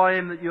grateful I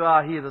am that you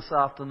are here this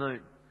afternoon.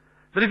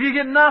 But if you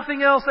get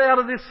nothing else out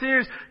of this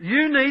series,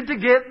 you need to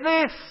get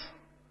this.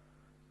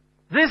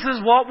 This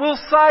is what will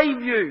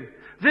save you.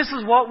 This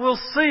is what will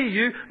see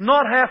you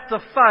not have to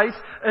face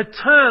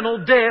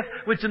eternal death,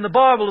 which in the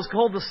Bible is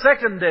called the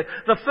second death.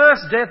 The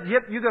first death,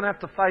 yep, you're going to have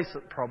to face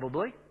it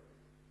probably.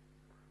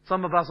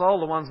 Some of us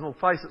older ones will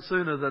face it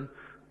sooner than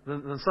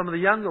some of the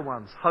younger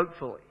ones,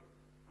 hopefully.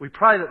 We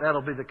pray that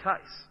that'll be the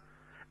case.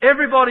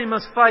 Everybody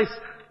must face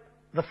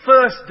the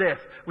first death,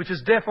 which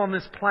is death on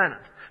this planet.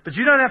 But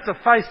you don't have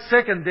to face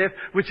second death,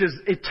 which is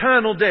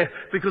eternal death.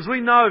 Because we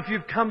know, if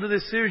you've come to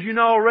this series, you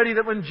know already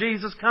that when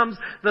Jesus comes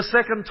the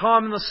second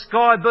time and the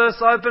sky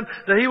bursts open,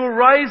 that He will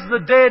raise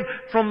the dead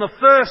from the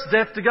first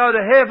death to go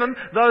to heaven,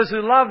 those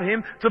who love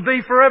Him, to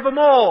be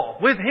forevermore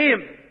with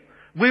Him.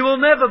 We will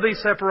never be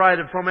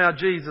separated from our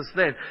Jesus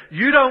then.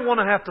 You don't want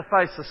to have to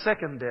face the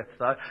second death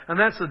though, and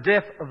that's the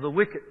death of the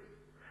wicked.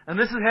 And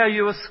this is how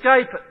you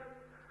escape it.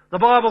 The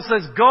Bible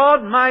says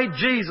God made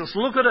Jesus,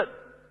 look at it,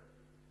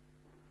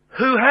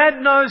 who had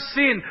no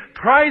sin,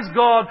 praise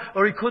God,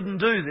 or He couldn't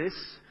do this,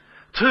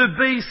 to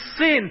be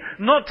sin,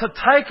 not to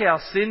take our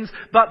sins,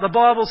 but the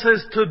Bible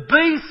says to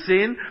be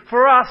sin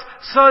for us,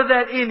 so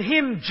that in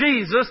Him,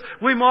 Jesus,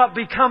 we might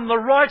become the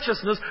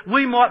righteousness.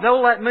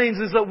 All that means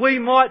is that we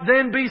might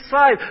then be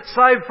saved.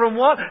 Saved from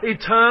what?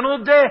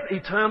 Eternal death.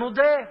 Eternal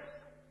death.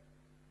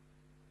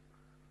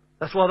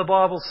 That's why the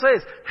Bible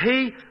says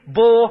He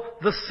bore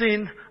the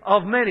sin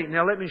of many.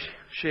 Now let me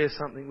share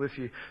something with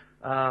you.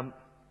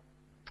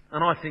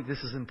 And I think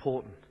this is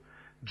important.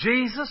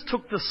 Jesus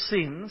took the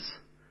sins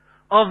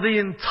of the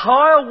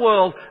entire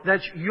world.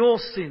 That's your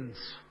sins.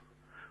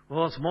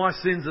 Well, it's my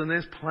sins and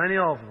there's plenty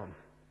of them.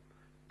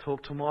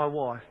 Talk to my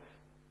wife.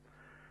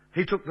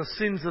 He took the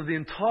sins of the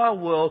entire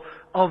world,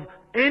 of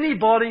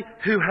anybody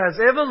who has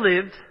ever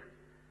lived,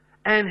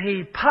 and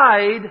He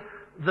paid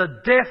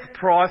the death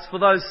price for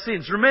those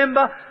sins.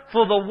 Remember,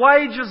 for the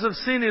wages of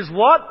sin is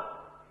what?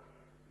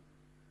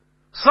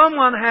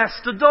 Someone has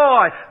to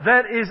die.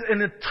 That is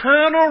an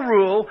eternal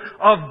rule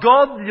of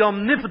God, the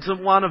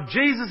omnipotent one, of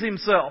Jesus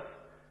Himself.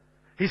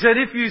 He said,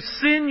 if you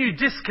sin, you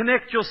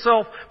disconnect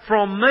yourself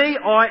from me.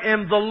 I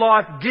am the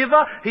life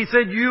giver. He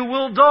said, you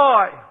will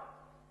die.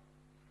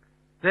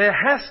 There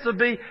has to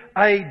be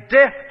a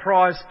death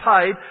price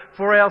paid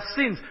for our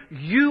sins.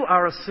 You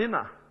are a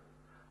sinner.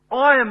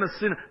 I am a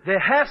sinner. There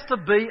has to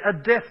be a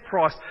death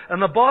price.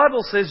 And the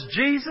Bible says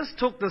Jesus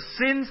took the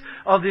sins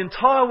of the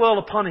entire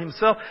world upon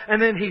Himself,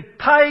 and then He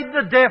paid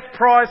the death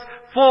price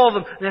for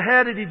them. Now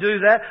how did He do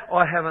that?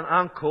 I have an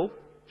uncle,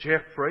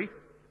 Jeffrey.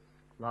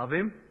 Love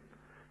him.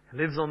 He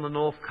lives on the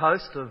north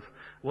coast of,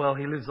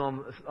 he lives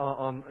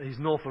he's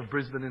north of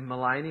Brisbane in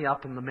Maleny,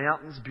 up in the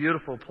mountains.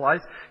 Beautiful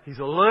place. He's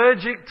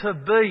allergic to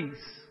bees.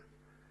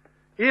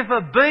 If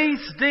a bee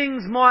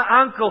stings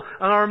my uncle,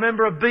 and I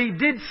remember a bee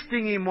did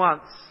sting him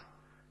once,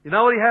 you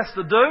know what he has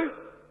to do?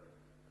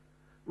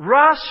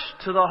 Rush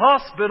to the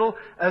hospital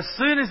as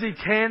soon as he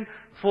can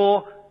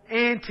for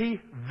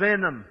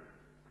anti-venom.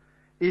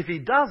 If he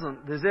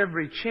doesn't, there's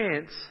every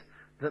chance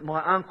that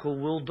my uncle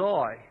will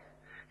die.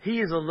 He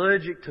is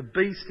allergic to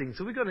bee stings.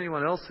 Have we got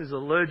anyone else who's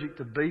allergic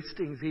to bee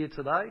stings here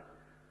today?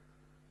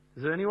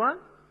 Is there anyone?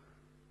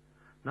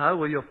 No?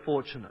 Well, you're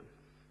fortunate.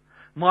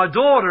 My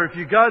daughter, if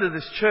you go to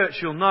this church,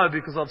 you'll know,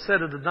 because I've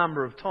said it a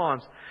number of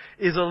times,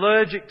 is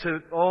allergic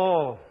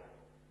to,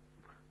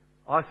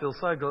 I feel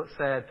so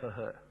sad for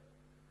her.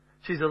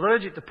 She's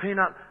allergic to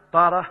peanut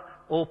butter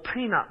or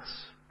peanuts.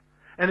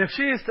 And if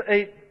she is to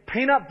eat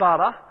peanut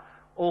butter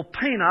or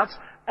peanuts,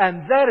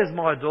 and that is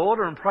my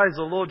daughter, and praise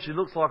the Lord, she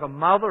looks like a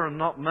mother and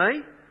not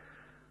me.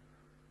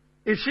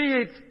 If she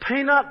eats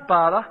peanut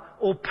butter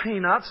or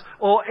peanuts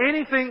or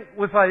anything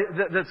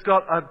that's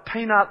got a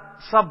peanut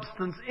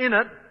substance in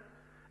it,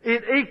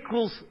 it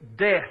equals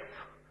death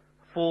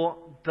for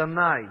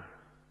Danae.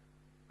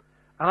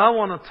 And I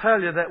want to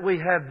tell you that we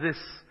have this,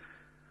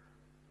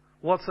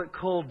 what's it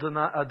called,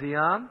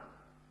 Diane?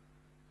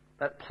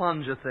 That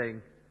plunger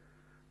thing.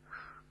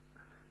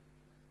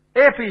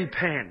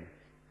 EpiPen.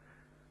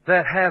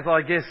 That has,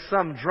 I guess,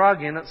 some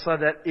drug in it, so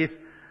that if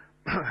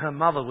her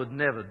mother would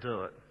never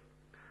do it,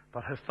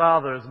 but her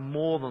father is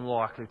more than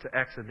likely to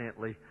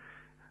accidentally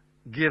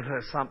give her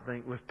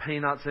something with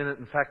peanuts in it.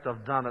 In fact,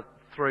 I've done it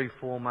 3,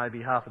 4,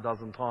 maybe half a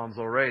dozen times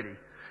already.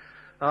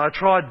 I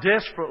tried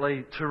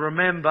desperately to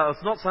remember.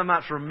 It's not so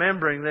much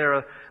remembering. There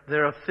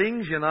are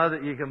things,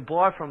 that you can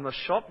buy from the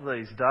shop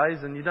these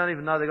days, and you don't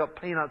even know they've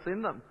got peanuts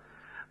in them.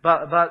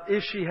 But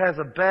if she has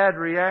a bad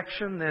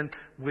reaction, then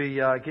we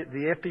get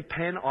the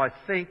EpiPen. I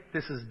think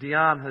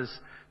Diane has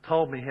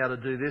told me how to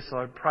do this.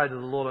 I pray to the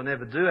Lord I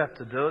never do have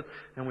to do it.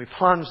 And we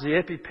plunge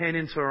the EpiPen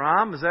into her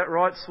arm. Is that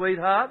right,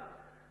 sweetheart?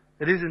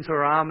 It is into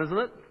her arm, isn't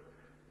it?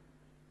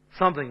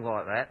 Something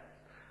like that.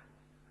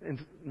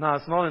 No,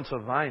 it's not into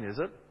a vein, is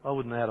it? I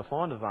wouldn't know how to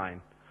find a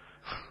vein.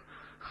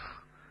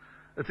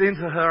 It's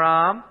into her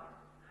arm,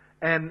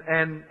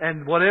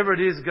 and whatever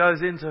it is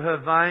goes into her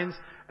veins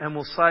and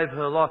will save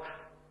her life.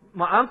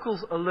 My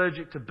uncle's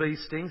allergic to bee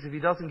stings. If he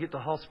doesn't get to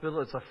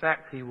hospital, it's a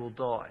fact he will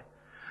die.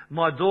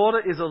 My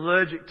daughter is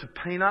allergic to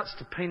peanuts,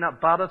 to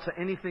peanut butter, to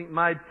anything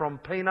made from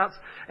peanuts.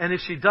 And if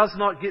she does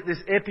not get this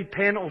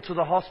EpiPen or to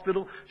the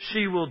hospital,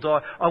 she will die.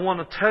 I want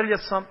to tell you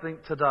something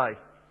today.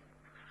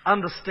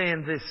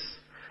 understand this,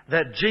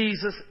 that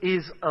Jesus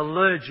is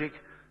allergic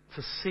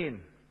to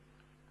sin.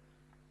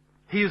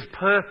 He is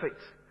perfect.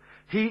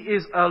 He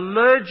is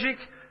allergic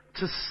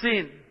to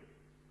sin.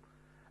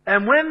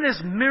 And when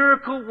this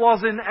miracle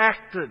was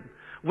enacted,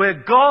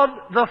 where God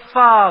the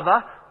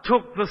Father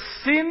took the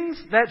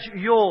sins, that's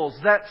yours,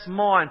 that's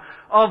mine,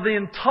 of the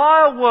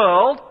entire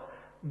world,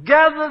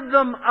 gathered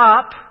them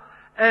up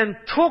and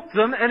took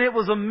them, and it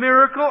was a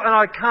miracle, and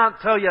I can't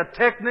tell you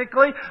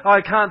technically,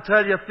 I can't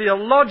tell you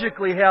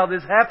theologically how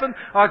this happened,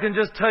 I can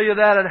just tell you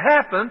that it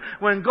happened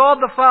when God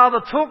the Father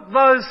took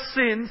those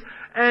sins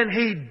and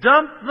He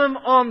dumped them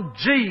on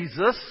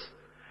Jesus.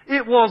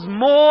 It was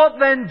more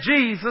than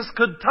Jesus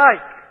could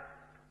take.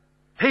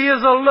 He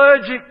is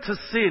allergic to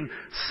sin.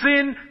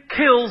 Sin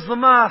kills the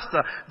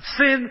Master.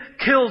 Sin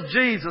kills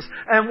Jesus.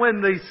 And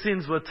when these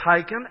sins were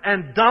taken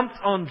and dumped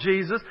on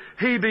Jesus,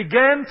 He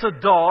began to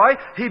die.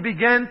 He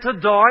began to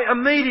die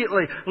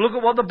immediately. Look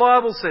at what the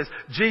Bible says.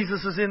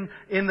 Jesus is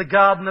in the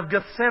Garden of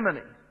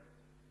Gethsemane.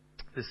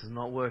 This is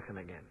not working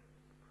again.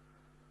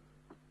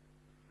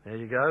 There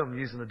you go. I'm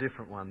using a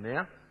different one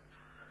now.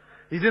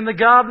 He's in the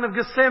Garden of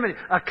Gethsemane.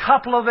 A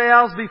couple of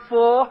hours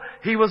before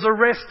he was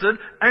arrested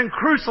and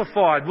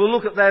crucified. We'll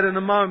look at that in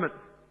a moment.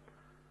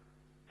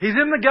 He's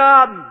in the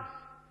garden.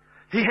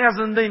 He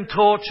hasn't been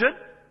tortured.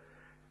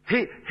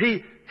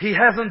 He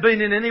hasn't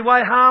been in any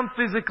way harmed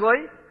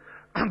physically.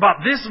 But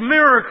this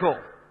miracle,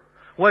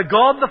 where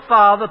God the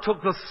Father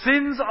took the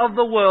sins of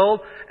the world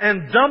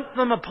and dumped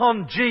them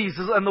upon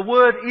Jesus, and the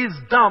word is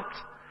dumped,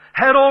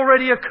 had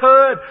already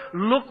occurred.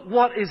 Look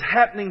what is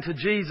happening to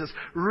Jesus.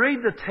 Read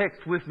the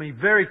text with me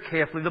very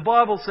carefully. The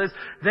Bible says,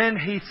 then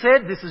He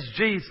said, this is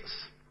Jesus.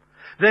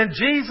 Then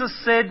Jesus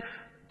said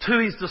to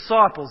His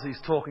disciples, He's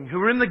talking, who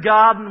were in the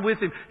garden with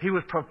Him. He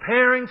was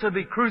preparing to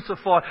be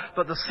crucified,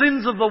 but the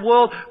sins of the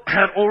world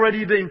had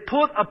already been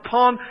put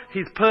upon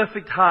His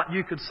perfect heart.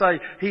 You could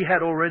say He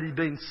had already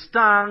been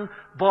stung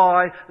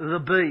by the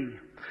bee.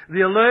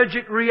 The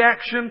allergic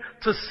reaction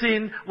to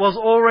sin was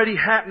already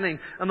happening.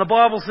 And the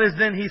Bible says,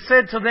 then He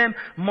said to them,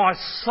 my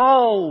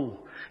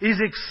soul is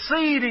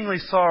exceedingly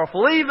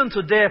sorrowful, even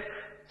to death.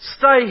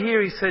 Stay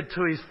here, He said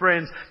to His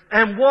friends,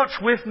 and watch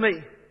with me.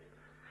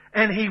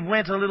 And He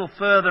went a little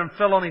further and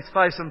fell on His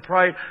face and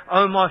prayed,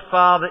 oh my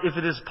Father, if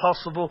it is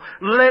possible,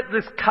 let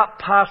this cup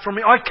pass from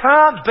me. I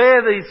can't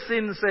bear these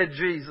sins, said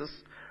Jesus.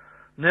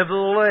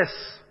 Nevertheless,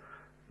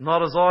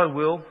 not as I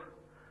will,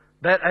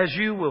 but as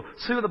you will.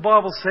 See what the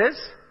Bible says?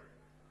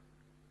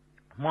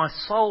 My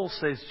soul,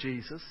 says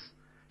Jesus,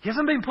 He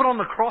hasn't been put on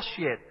the cross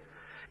yet,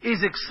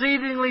 is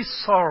exceedingly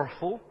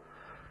sorrowful,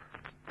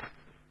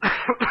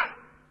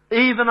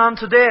 even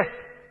unto death.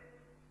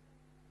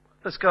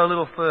 Let's go a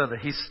little further.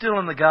 He's still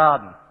in the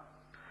garden.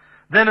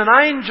 Then an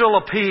angel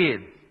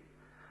appeared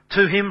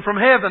to Him from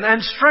heaven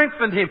and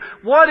strengthened Him.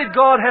 Why did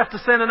God have to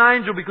send an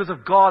angel? Because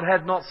if God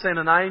had not sent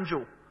an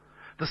angel,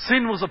 the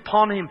sin was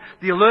upon Him.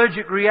 The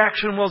allergic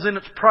reaction was in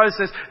its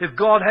process. If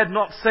God had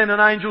not sent an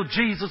angel,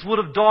 Jesus would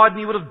have died, and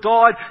He would have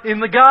died in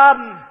the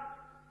garden.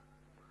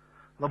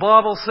 The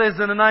Bible says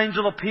that an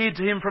angel appeared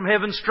to Him from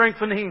heaven,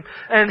 strengthening Him.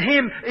 And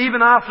Him,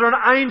 even after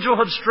an angel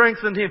had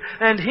strengthened Him,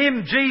 and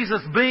Him,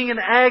 Jesus, being in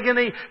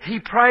agony, He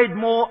prayed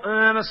more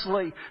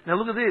earnestly. Now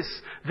look at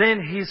this.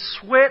 Then His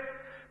sweat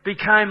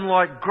became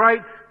like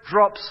great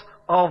drops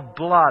of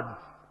blood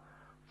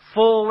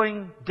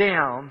falling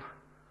down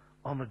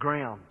on the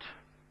ground.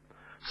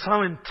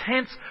 So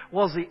intense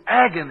was the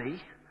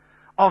agony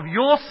of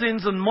your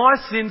sins and my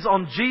sins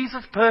on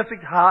Jesus'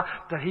 perfect heart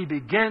that He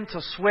began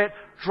to sweat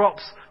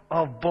drops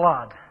of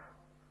blood.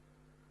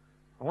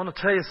 I want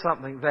to tell you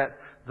something, that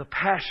the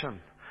Passion,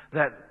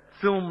 that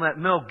film that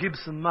Mel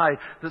Gibson made,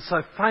 that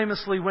so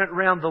famously went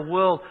round the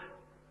world,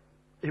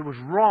 it was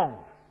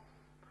wrong.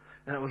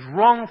 And it was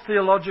wrong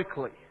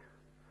theologically.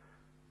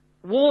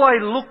 All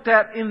they looked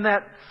at in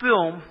that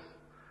film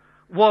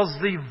was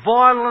the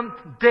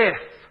violent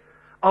death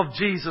of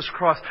Jesus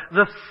Christ,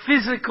 the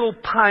physical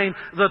pain,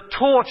 the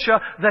torture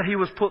that He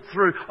was put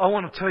through. I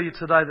want to tell you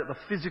today that the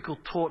physical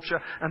torture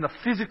and the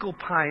physical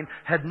pain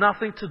had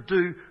nothing to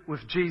do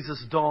with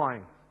Jesus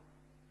dying.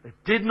 It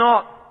did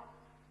not.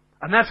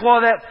 And that's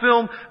why that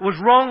film was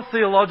wrong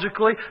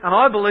theologically, and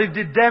I believe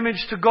did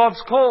damage to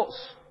God's cause.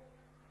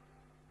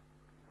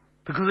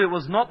 Because it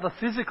was not the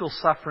physical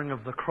suffering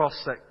of the cross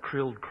that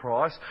killed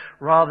Christ.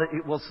 Rather,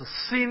 it was the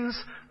sins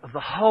of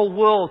the whole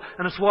world.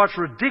 And it's why it's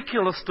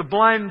ridiculous to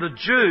blame the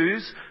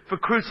Jews for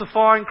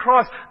crucifying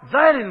Christ.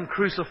 They didn't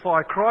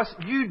crucify Christ.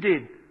 You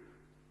did.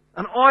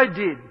 And I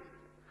did.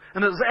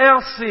 And it was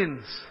our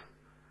sins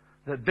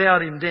that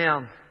bowed Him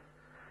down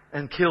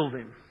and killed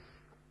Him.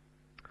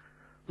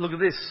 Look at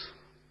this.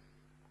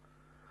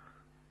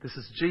 This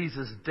is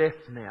Jesus'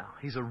 death now.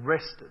 He's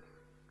arrested.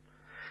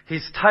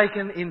 He's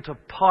taken into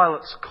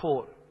Pilate's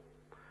court.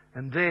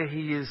 And there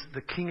He is, the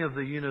King of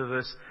the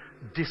universe,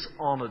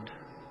 dishonoured.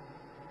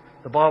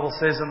 The Bible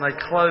says, and they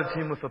clothed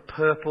Him with a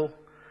purple,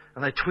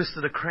 and they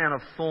twisted a crown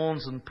of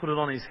thorns and put it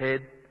on His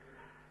head.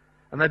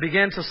 And they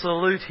began to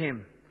salute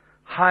Him,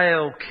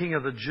 Hail, King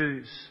of the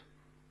Jews,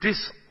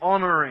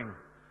 dishonouring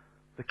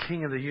the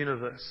King of the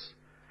universe.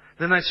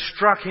 Then they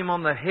struck him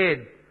on the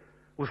head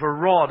with a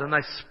rod and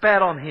they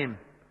spat on him.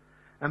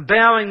 And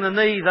bowing the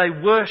knee, they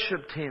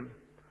worshipped him.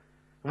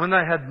 And when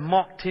they had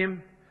mocked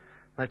him,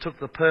 they took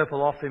the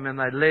purple off him and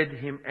they led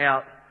him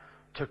out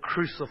to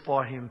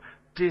crucify him,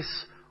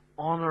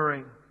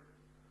 dishonouring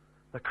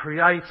the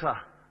Creator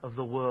of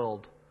the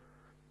world,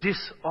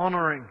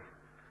 dishonouring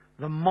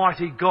the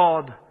mighty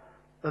God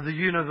of the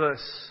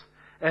universe,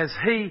 as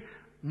He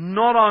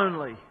not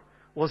only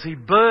was He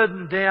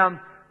burdened down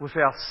with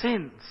our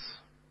sins,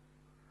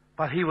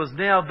 but He was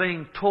now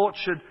being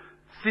tortured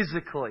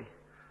physically.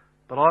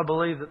 But I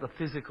believe that the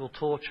physical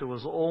torture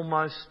was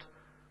almost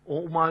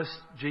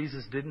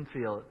Jesus didn't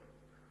feel it.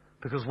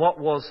 Because what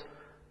was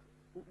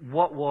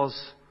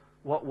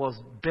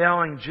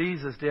bowing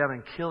Jesus down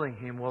and killing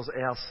Him was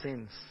our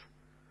sins.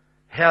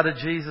 How did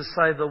Jesus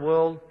save the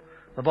world?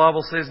 The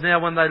Bible says, now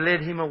when they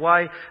led Him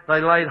away,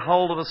 they laid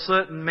hold of a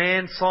certain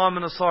man,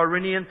 Simon a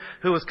Cyrenian,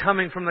 who was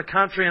coming from the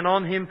country, and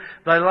on him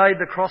they laid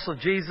the cross of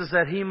Jesus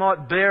that he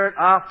might bear it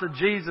after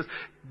Jesus.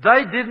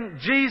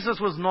 Jesus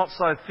was not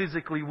so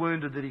physically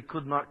wounded that He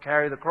could not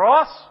carry the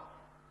cross.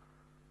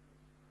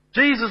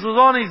 Jesus was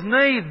on His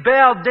knees,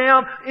 bowed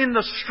down in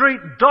the street,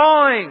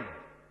 dying.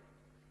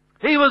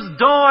 He was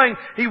dying.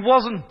 He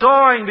wasn't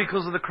dying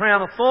because of the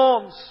crown of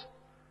thorns.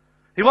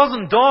 He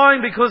wasn't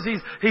dying because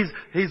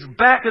his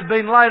back had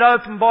been laid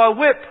open by a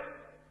whip.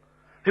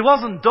 He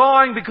wasn't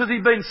dying because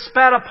he'd been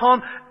spat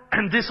upon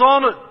and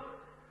dishonoured.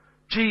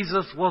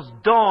 Jesus was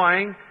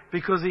dying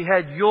because He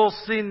had your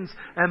sins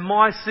and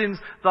my sins,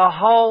 the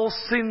whole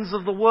sins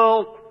of the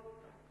world,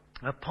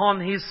 upon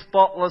His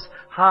spotless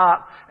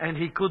heart, and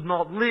He could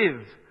not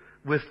live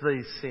with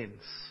these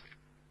sins.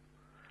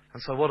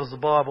 And so what does the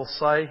Bible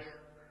say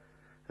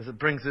as it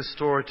brings this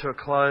story to a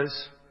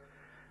close?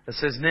 It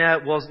says, now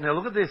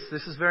look at this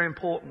is very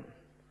important.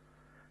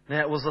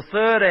 Now it was the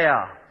third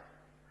hour,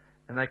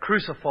 and they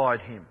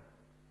crucified Him.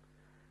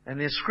 And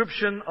the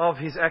inscription of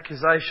His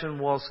accusation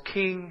was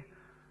King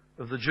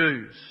of the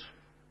Jews.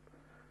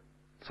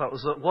 So it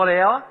was at what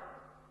hour?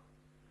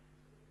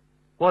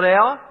 What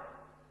hour?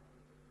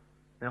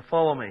 Now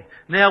follow me.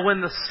 Now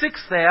when the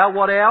sixth hour,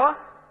 what hour?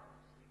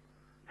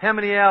 How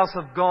many hours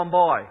have gone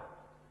by?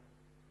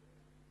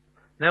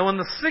 Now when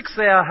the sixth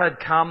hour had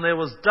come, there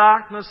was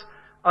darkness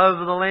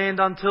over the land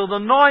until the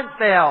ninth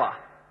hour.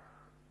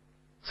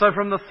 So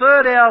from the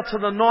third hour to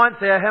the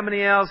ninth hour, how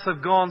many hours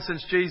have gone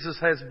since Jesus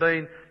has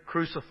been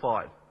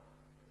crucified?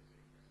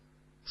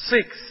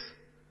 6.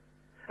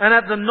 And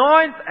at the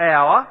ninth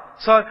hour,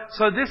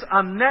 so this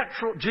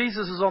unnatural,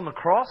 Jesus is on the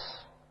cross.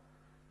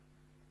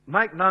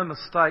 Make no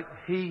mistake,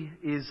 He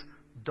is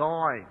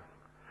dying.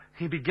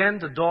 He began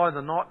to die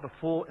the night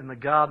before in the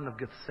Garden of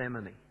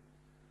Gethsemane.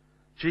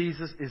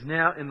 Jesus is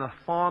now in the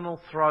final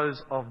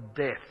throes of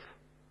death.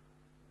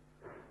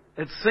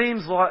 It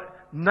seems like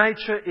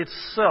nature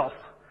itself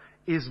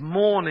is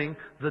mourning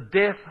the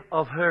death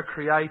of her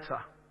Creator.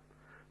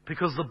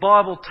 Because the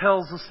Bible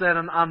tells us that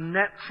an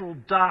unnatural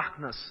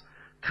darkness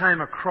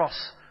came across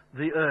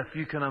the earth.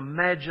 You can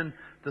imagine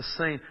the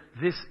scene.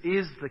 This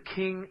is the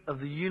King of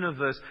the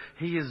universe.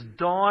 He is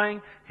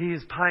dying. He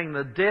is paying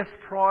the death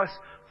price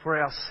for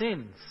our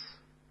sins.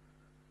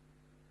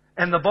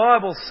 And the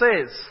Bible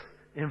says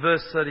in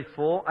verse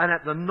 34, and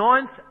at the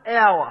ninth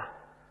hour,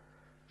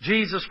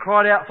 Jesus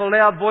cried out with a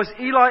loud voice,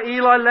 Eli,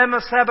 Eli,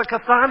 lema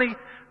sabachthani,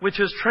 which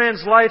is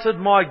translated,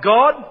 my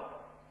God,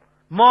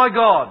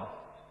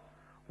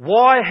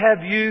 why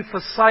have you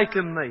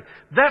forsaken me?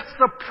 That's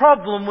the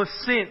problem with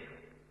sin.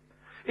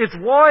 It's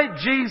why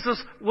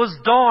Jesus was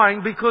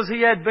dying, because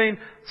He had been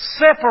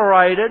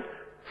separated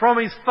from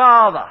His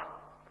Father.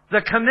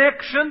 The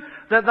connection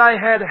that they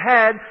had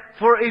had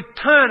for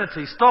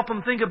eternity. Stop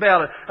and think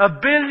about it. 1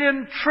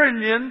 billion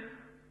trillion.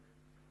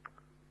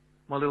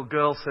 My little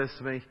girl says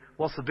to me,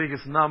 what's the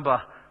biggest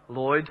number,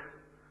 Lloyd?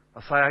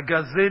 I say a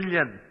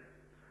gazillion.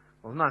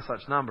 Well, there's no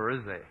such number,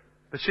 is there?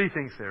 But she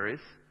thinks there is.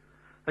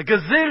 A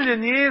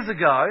gazillion years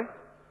ago,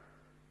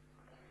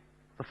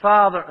 the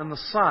Father and the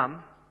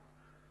Son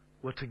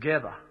were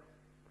together.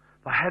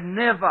 They had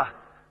never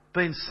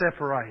been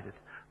separated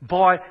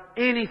by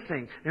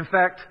anything. In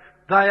fact,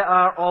 they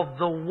are of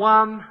the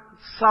one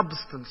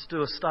substance.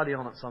 Do a study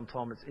on it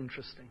sometime. It's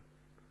interesting.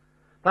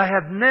 They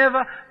have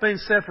never been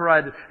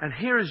separated. And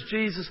here is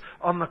Jesus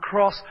on the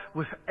cross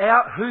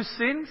without whose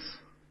sins?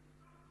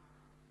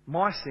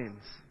 My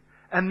sins.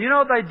 And you know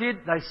what they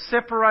did? They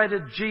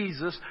separated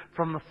Jesus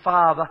from the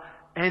Father,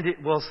 and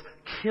it was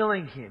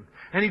killing Him.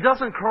 And He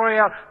doesn't cry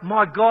out,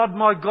 my God,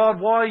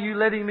 why are you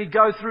letting me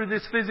go through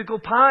this physical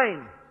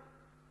pain?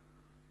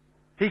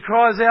 He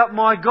cries out,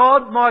 my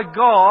God,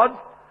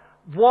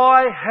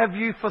 why have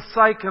you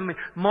forsaken me?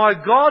 My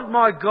God,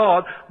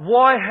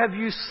 why have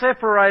you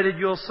separated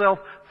yourself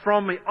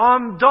from me?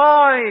 I'm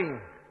dying.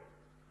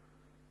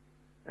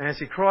 And as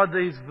He cried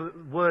these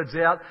words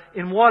out,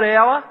 in what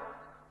hour?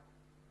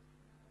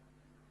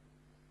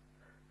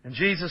 And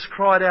Jesus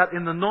cried out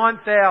in the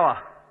ninth hour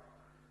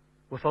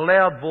with a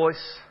loud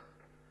voice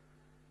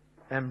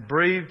and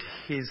breathed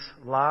His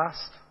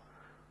last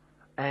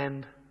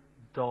and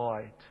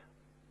died.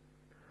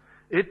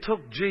 It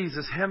took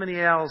Jesus how many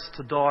hours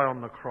to die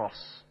on the cross?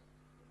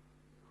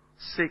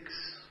 6.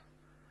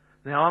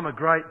 Now, I'm a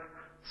great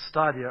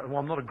studier. Well,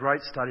 I'm not a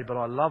great studier, but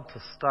I love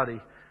to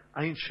study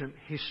ancient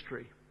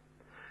history.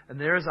 And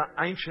there is an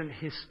ancient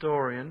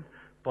historian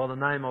by the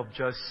name of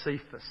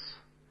Josephus.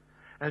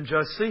 And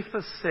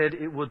Josephus said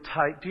it would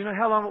take... Do you know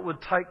how long it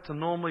would take to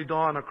normally die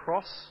on a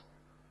cross?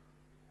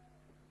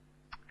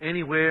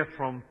 Anywhere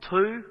from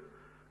 2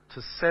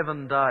 to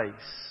 7 days.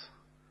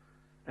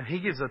 And he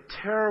gives a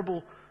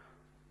terrible...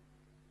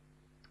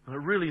 And it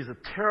really is a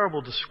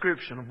terrible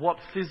description of what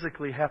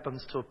physically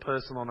happens to a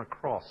person on a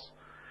cross.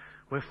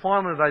 Where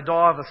finally they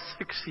die of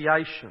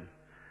asphyxiation.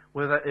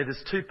 Where it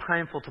is too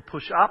painful to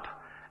push up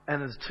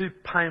and it's too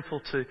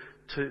painful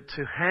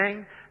to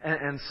hang.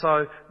 And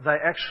so they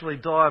actually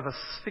die of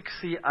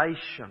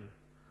asphyxiation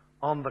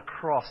on the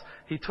cross.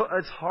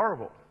 It's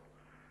horrible.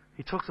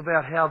 He talks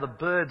about how the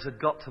birds had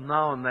got to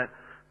know him, that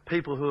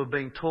people who were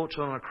being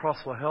tortured on a cross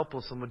were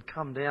helpless and would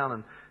come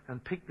down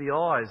and pick the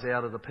eyes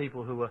out of the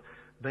people who were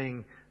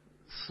being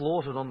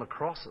slaughtered on the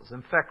crosses.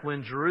 In fact,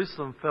 when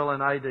Jerusalem fell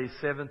in AD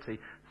 70,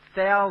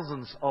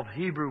 thousands of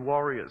Hebrew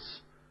warriors,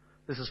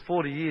 this is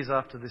 40 years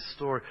after this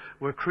story,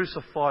 were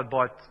crucified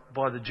by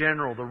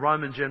the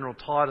Roman general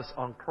Titus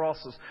on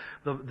crosses.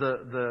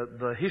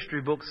 The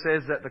history book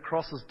says that the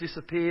crosses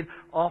disappeared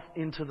off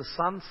into the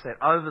sunset,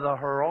 over the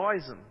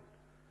horizon.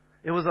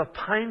 It was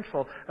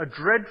a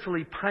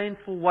dreadfully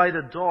painful way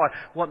to die.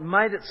 What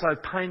made it so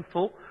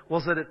painful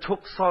was that it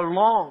took so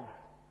long.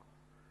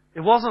 It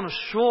wasn't a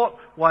short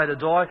way to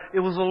die. It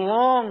was a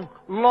long,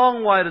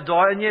 long way to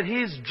die. And yet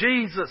here's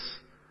Jesus,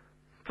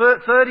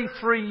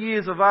 33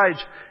 years of age,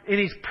 in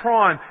his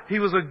prime. He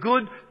was a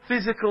good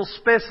physical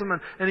specimen.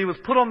 And he was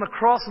put on the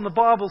cross. And the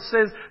Bible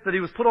says that he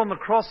was put on the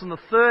cross in the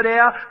 3rd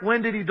hour.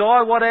 When did he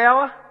die? What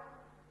hour?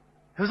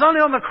 He was only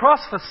on the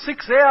cross for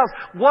 6 hours.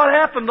 What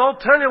happened? I'll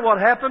tell you what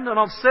happened. And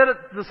I've said it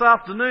this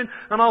afternoon.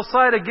 And I'll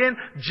say it again.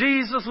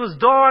 Jesus was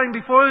dying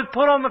before he was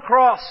put on the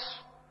cross.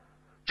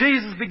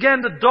 Jesus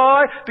began to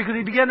die because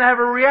he began to have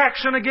a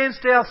reaction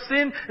against our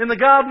sin in the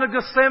Garden of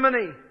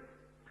Gethsemane.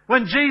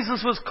 When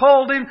Jesus was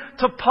called in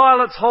to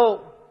Pilate's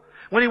hall.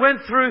 When he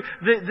went through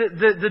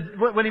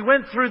when he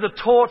went through the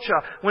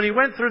torture. When he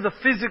went through the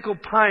physical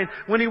pain.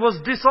 When he was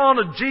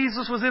dishonoured.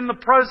 Jesus was in the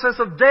process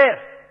of death.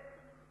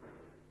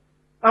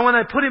 And when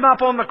they put him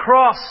up on the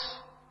cross,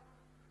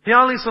 he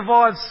only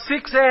survived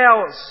 6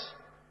 hours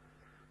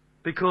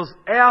because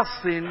our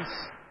sins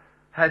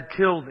had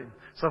killed him.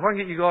 So if I can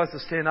get you guys to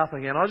stand up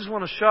again, I just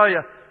want to show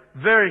you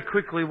very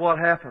quickly what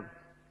happened.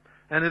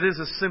 And it is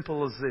as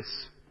simple as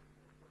this.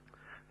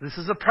 This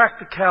is the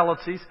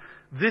practicalities.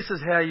 This is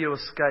how you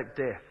escape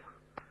death.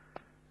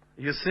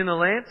 You sinner,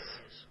 Lance?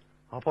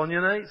 Up on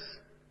your knees.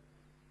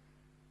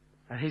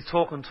 And he's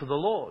talking to the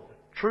Lord,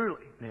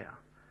 truly now.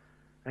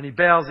 And he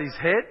bows his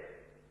head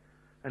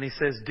and he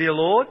says, Dear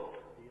Lord,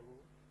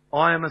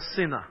 I am a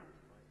sinner.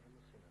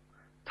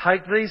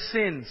 Take these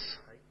sins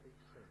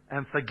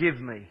and forgive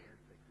me.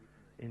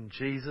 In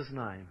Jesus'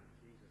 name.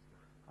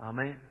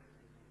 Amen.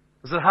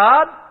 Is it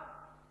hard?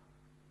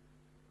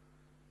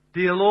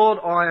 Dear Lord,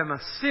 I am a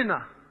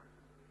sinner.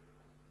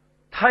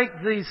 Take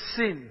these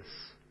sins.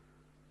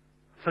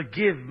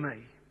 Forgive me.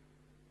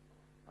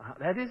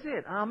 That is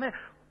it. Amen.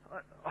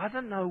 I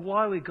don't know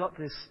why we got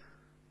this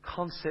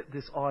concept,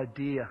 this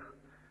idea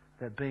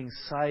that being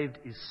saved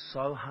is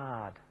so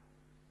hard.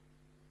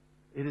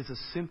 It is a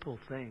simple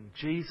thing.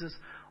 Jesus,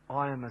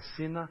 I am a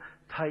sinner.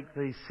 Take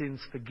these sins,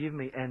 forgive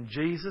me. And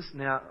Jesus,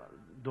 now,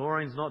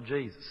 Doreen's not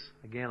Jesus.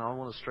 Again, I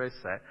want to stress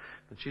that.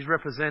 But she's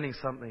representing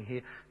something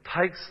here.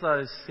 Takes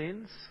those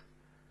sins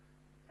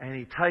and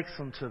he takes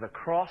them to the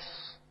cross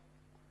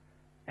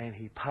and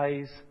he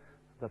pays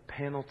the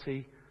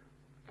penalty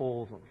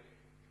for them.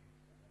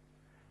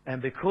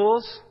 And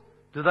because,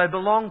 do they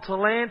belong to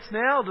Lance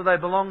now or do they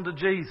belong to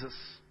Jesus?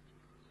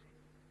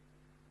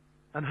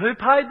 And who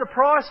paid the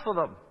price for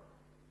them?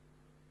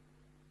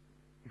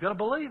 You've got to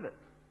believe it.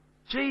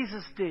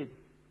 Jesus did.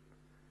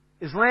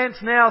 Is Lance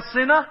now a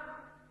sinner?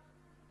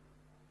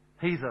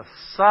 He's a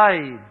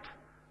saved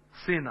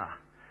sinner.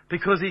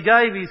 Because he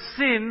gave his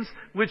sins,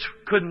 which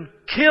couldn't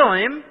kill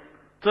him,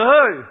 to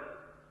who?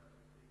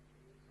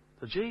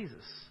 To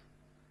Jesus.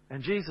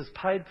 And Jesus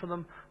paid for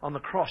them on the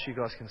cross. You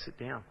guys can sit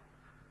down.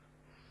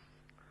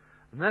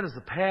 And that is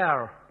the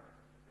power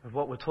of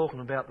what we're talking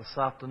about this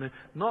afternoon.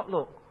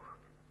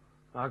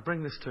 I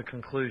bring this to a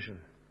conclusion.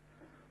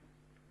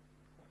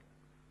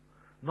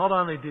 Not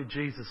only did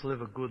Jesus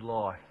live a good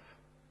life,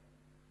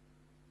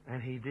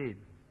 and he did,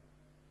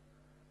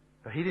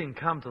 but he didn't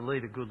come to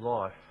lead a good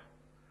life.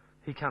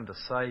 He came to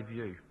save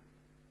you.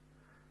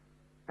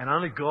 And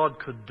only God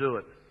could do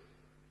it.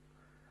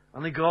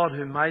 Only God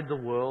who made the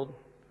world,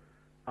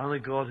 only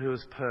God who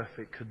is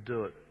perfect could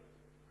do it.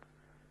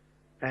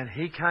 And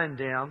he came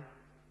down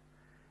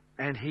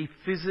and he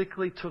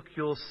physically took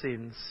your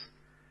sins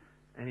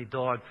and he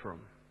died for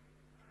them.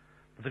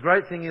 But the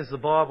great thing is the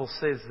Bible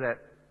says that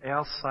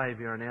our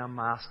Saviour and our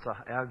Master,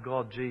 our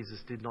God Jesus,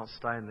 did not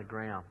stay in the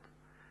ground.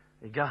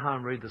 You go home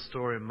and read the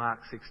story in Mark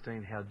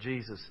 16, how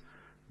Jesus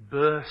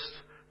burst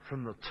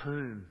from the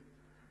tomb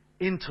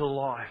into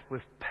life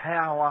with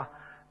power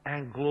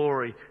and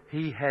glory.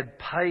 He had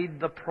paid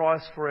the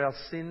price for our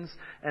sins,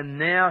 and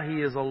now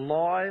He is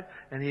alive,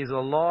 and He is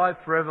alive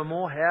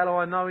forevermore. How do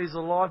I know He's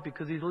alive?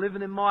 Because He's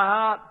living in my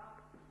heart.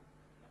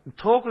 I'm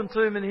talking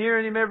to Him and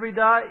hearing Him every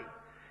day.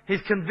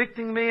 He's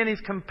convicting me and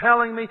He's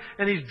compelling me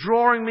and He's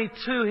drawing me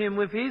to Him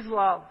with His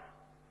love.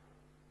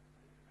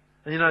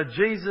 And you know,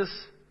 Jesus,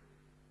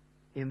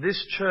 in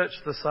this church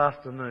this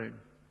afternoon,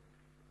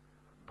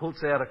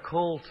 puts out a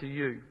call to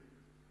you.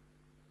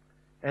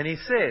 And He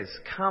says,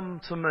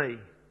 "Come to me,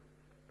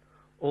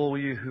 all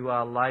you who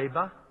are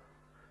labour,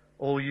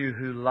 all you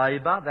who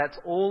labour." That's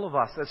all of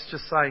us. That's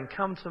just saying,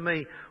 "Come to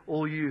me,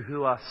 all you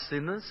who are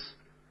sinners.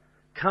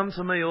 Come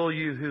to me, all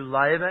you who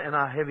labour and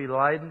are heavy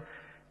laden,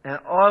 and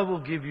I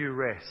will give you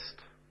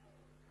rest."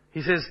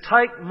 He says,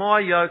 "Take my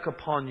yoke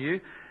upon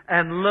you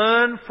and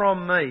learn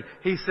from me."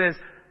 He says,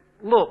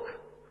 "Look,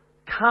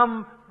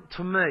 come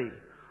to me.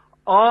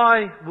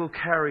 I will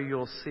carry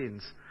your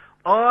sins.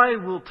 I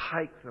will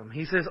take them."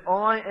 He says,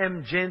 "I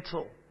am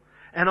gentle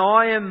and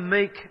I am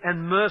meek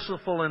and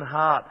merciful in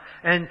heart,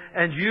 and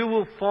you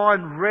will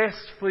find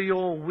rest for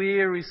your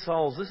weary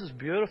souls." This is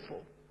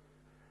beautiful.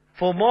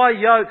 "For my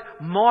yoke,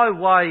 my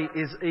way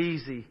is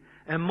easy,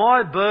 and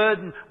my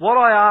burden, what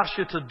I ask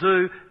you to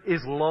do,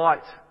 is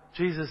light."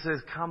 Jesus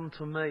says, "Come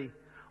to me.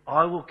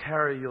 I will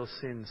carry your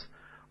sins.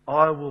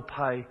 I will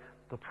pay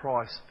the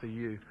price for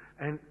you."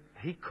 And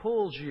He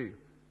calls you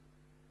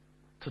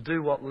to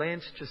do what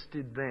Lance just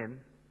did then,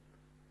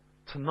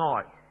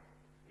 tonight.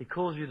 He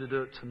calls you to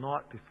do it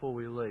tonight before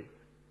we leave.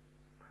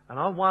 And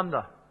I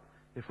wonder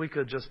if we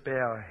could just bow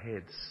our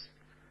heads,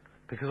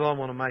 because I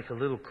want to make a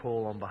little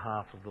call on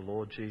behalf of the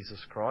Lord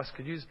Jesus Christ.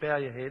 Could you just bow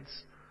your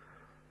heads?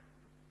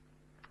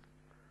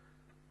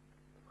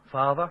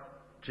 Father,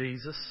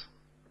 Jesus,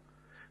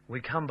 we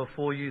come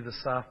before you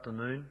this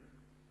afternoon.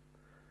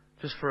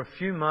 Just for a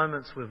few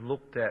moments we've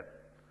looked at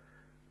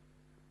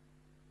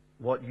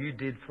what you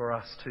did for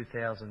us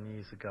 2,000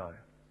 years ago.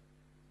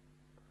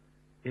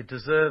 It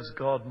deserves,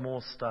 God,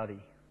 more study.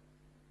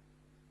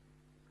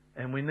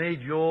 And we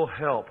need your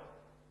help,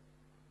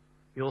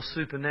 your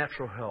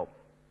supernatural help,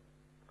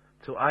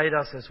 to aid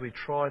us as we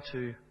try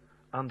to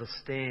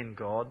understand,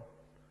 God,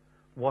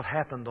 what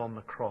happened on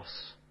the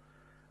cross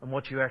and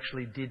what you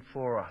actually did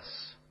for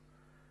us.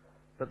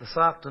 But this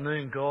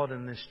afternoon, God,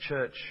 in this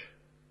church,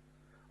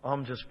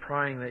 I'm just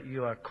praying that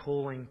you are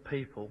calling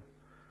people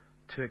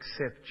to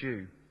accept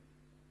you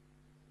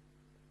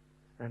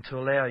and to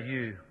allow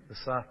you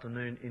this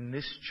afternoon in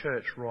this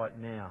church right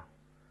now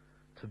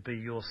to be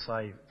your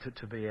Saviour,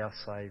 to be our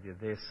Saviour,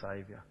 their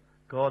Saviour.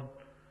 God,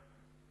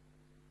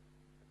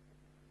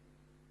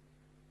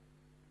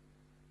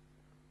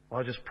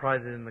 I just pray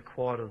that in the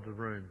quiet of the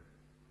room,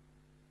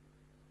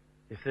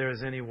 if there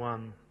is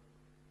anyone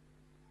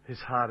whose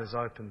heart is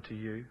open to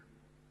you,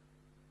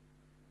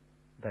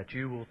 that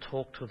you will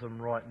talk to them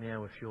right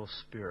now with your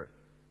Spirit.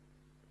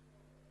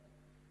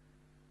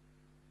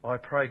 I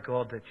pray,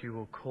 God, that you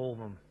will call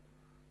them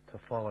to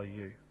follow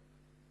you.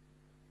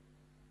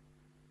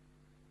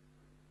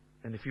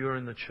 And if you are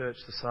in the church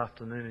this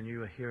afternoon and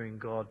you are hearing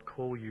God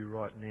call you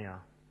right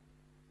now,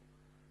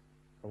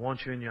 I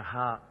want you in your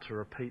heart to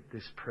repeat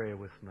this prayer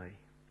with me.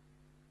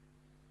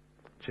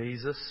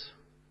 Jesus,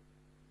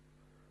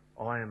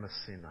 I am a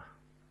sinner.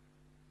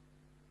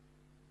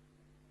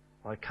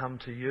 I come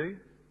to you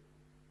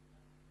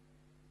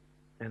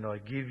and I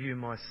give you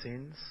my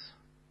sins.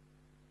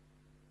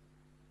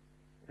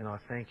 And I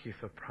thank you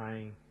for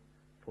paying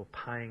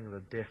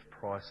the death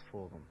price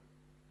for them.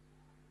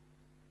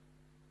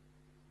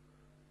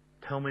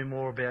 Tell me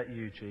more about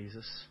you,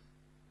 Jesus,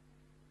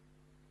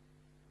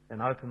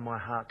 and open my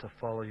heart to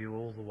follow you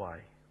all the way,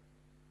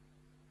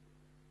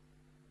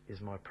 is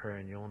my prayer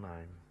in your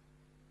name.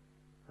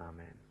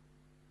 Amen.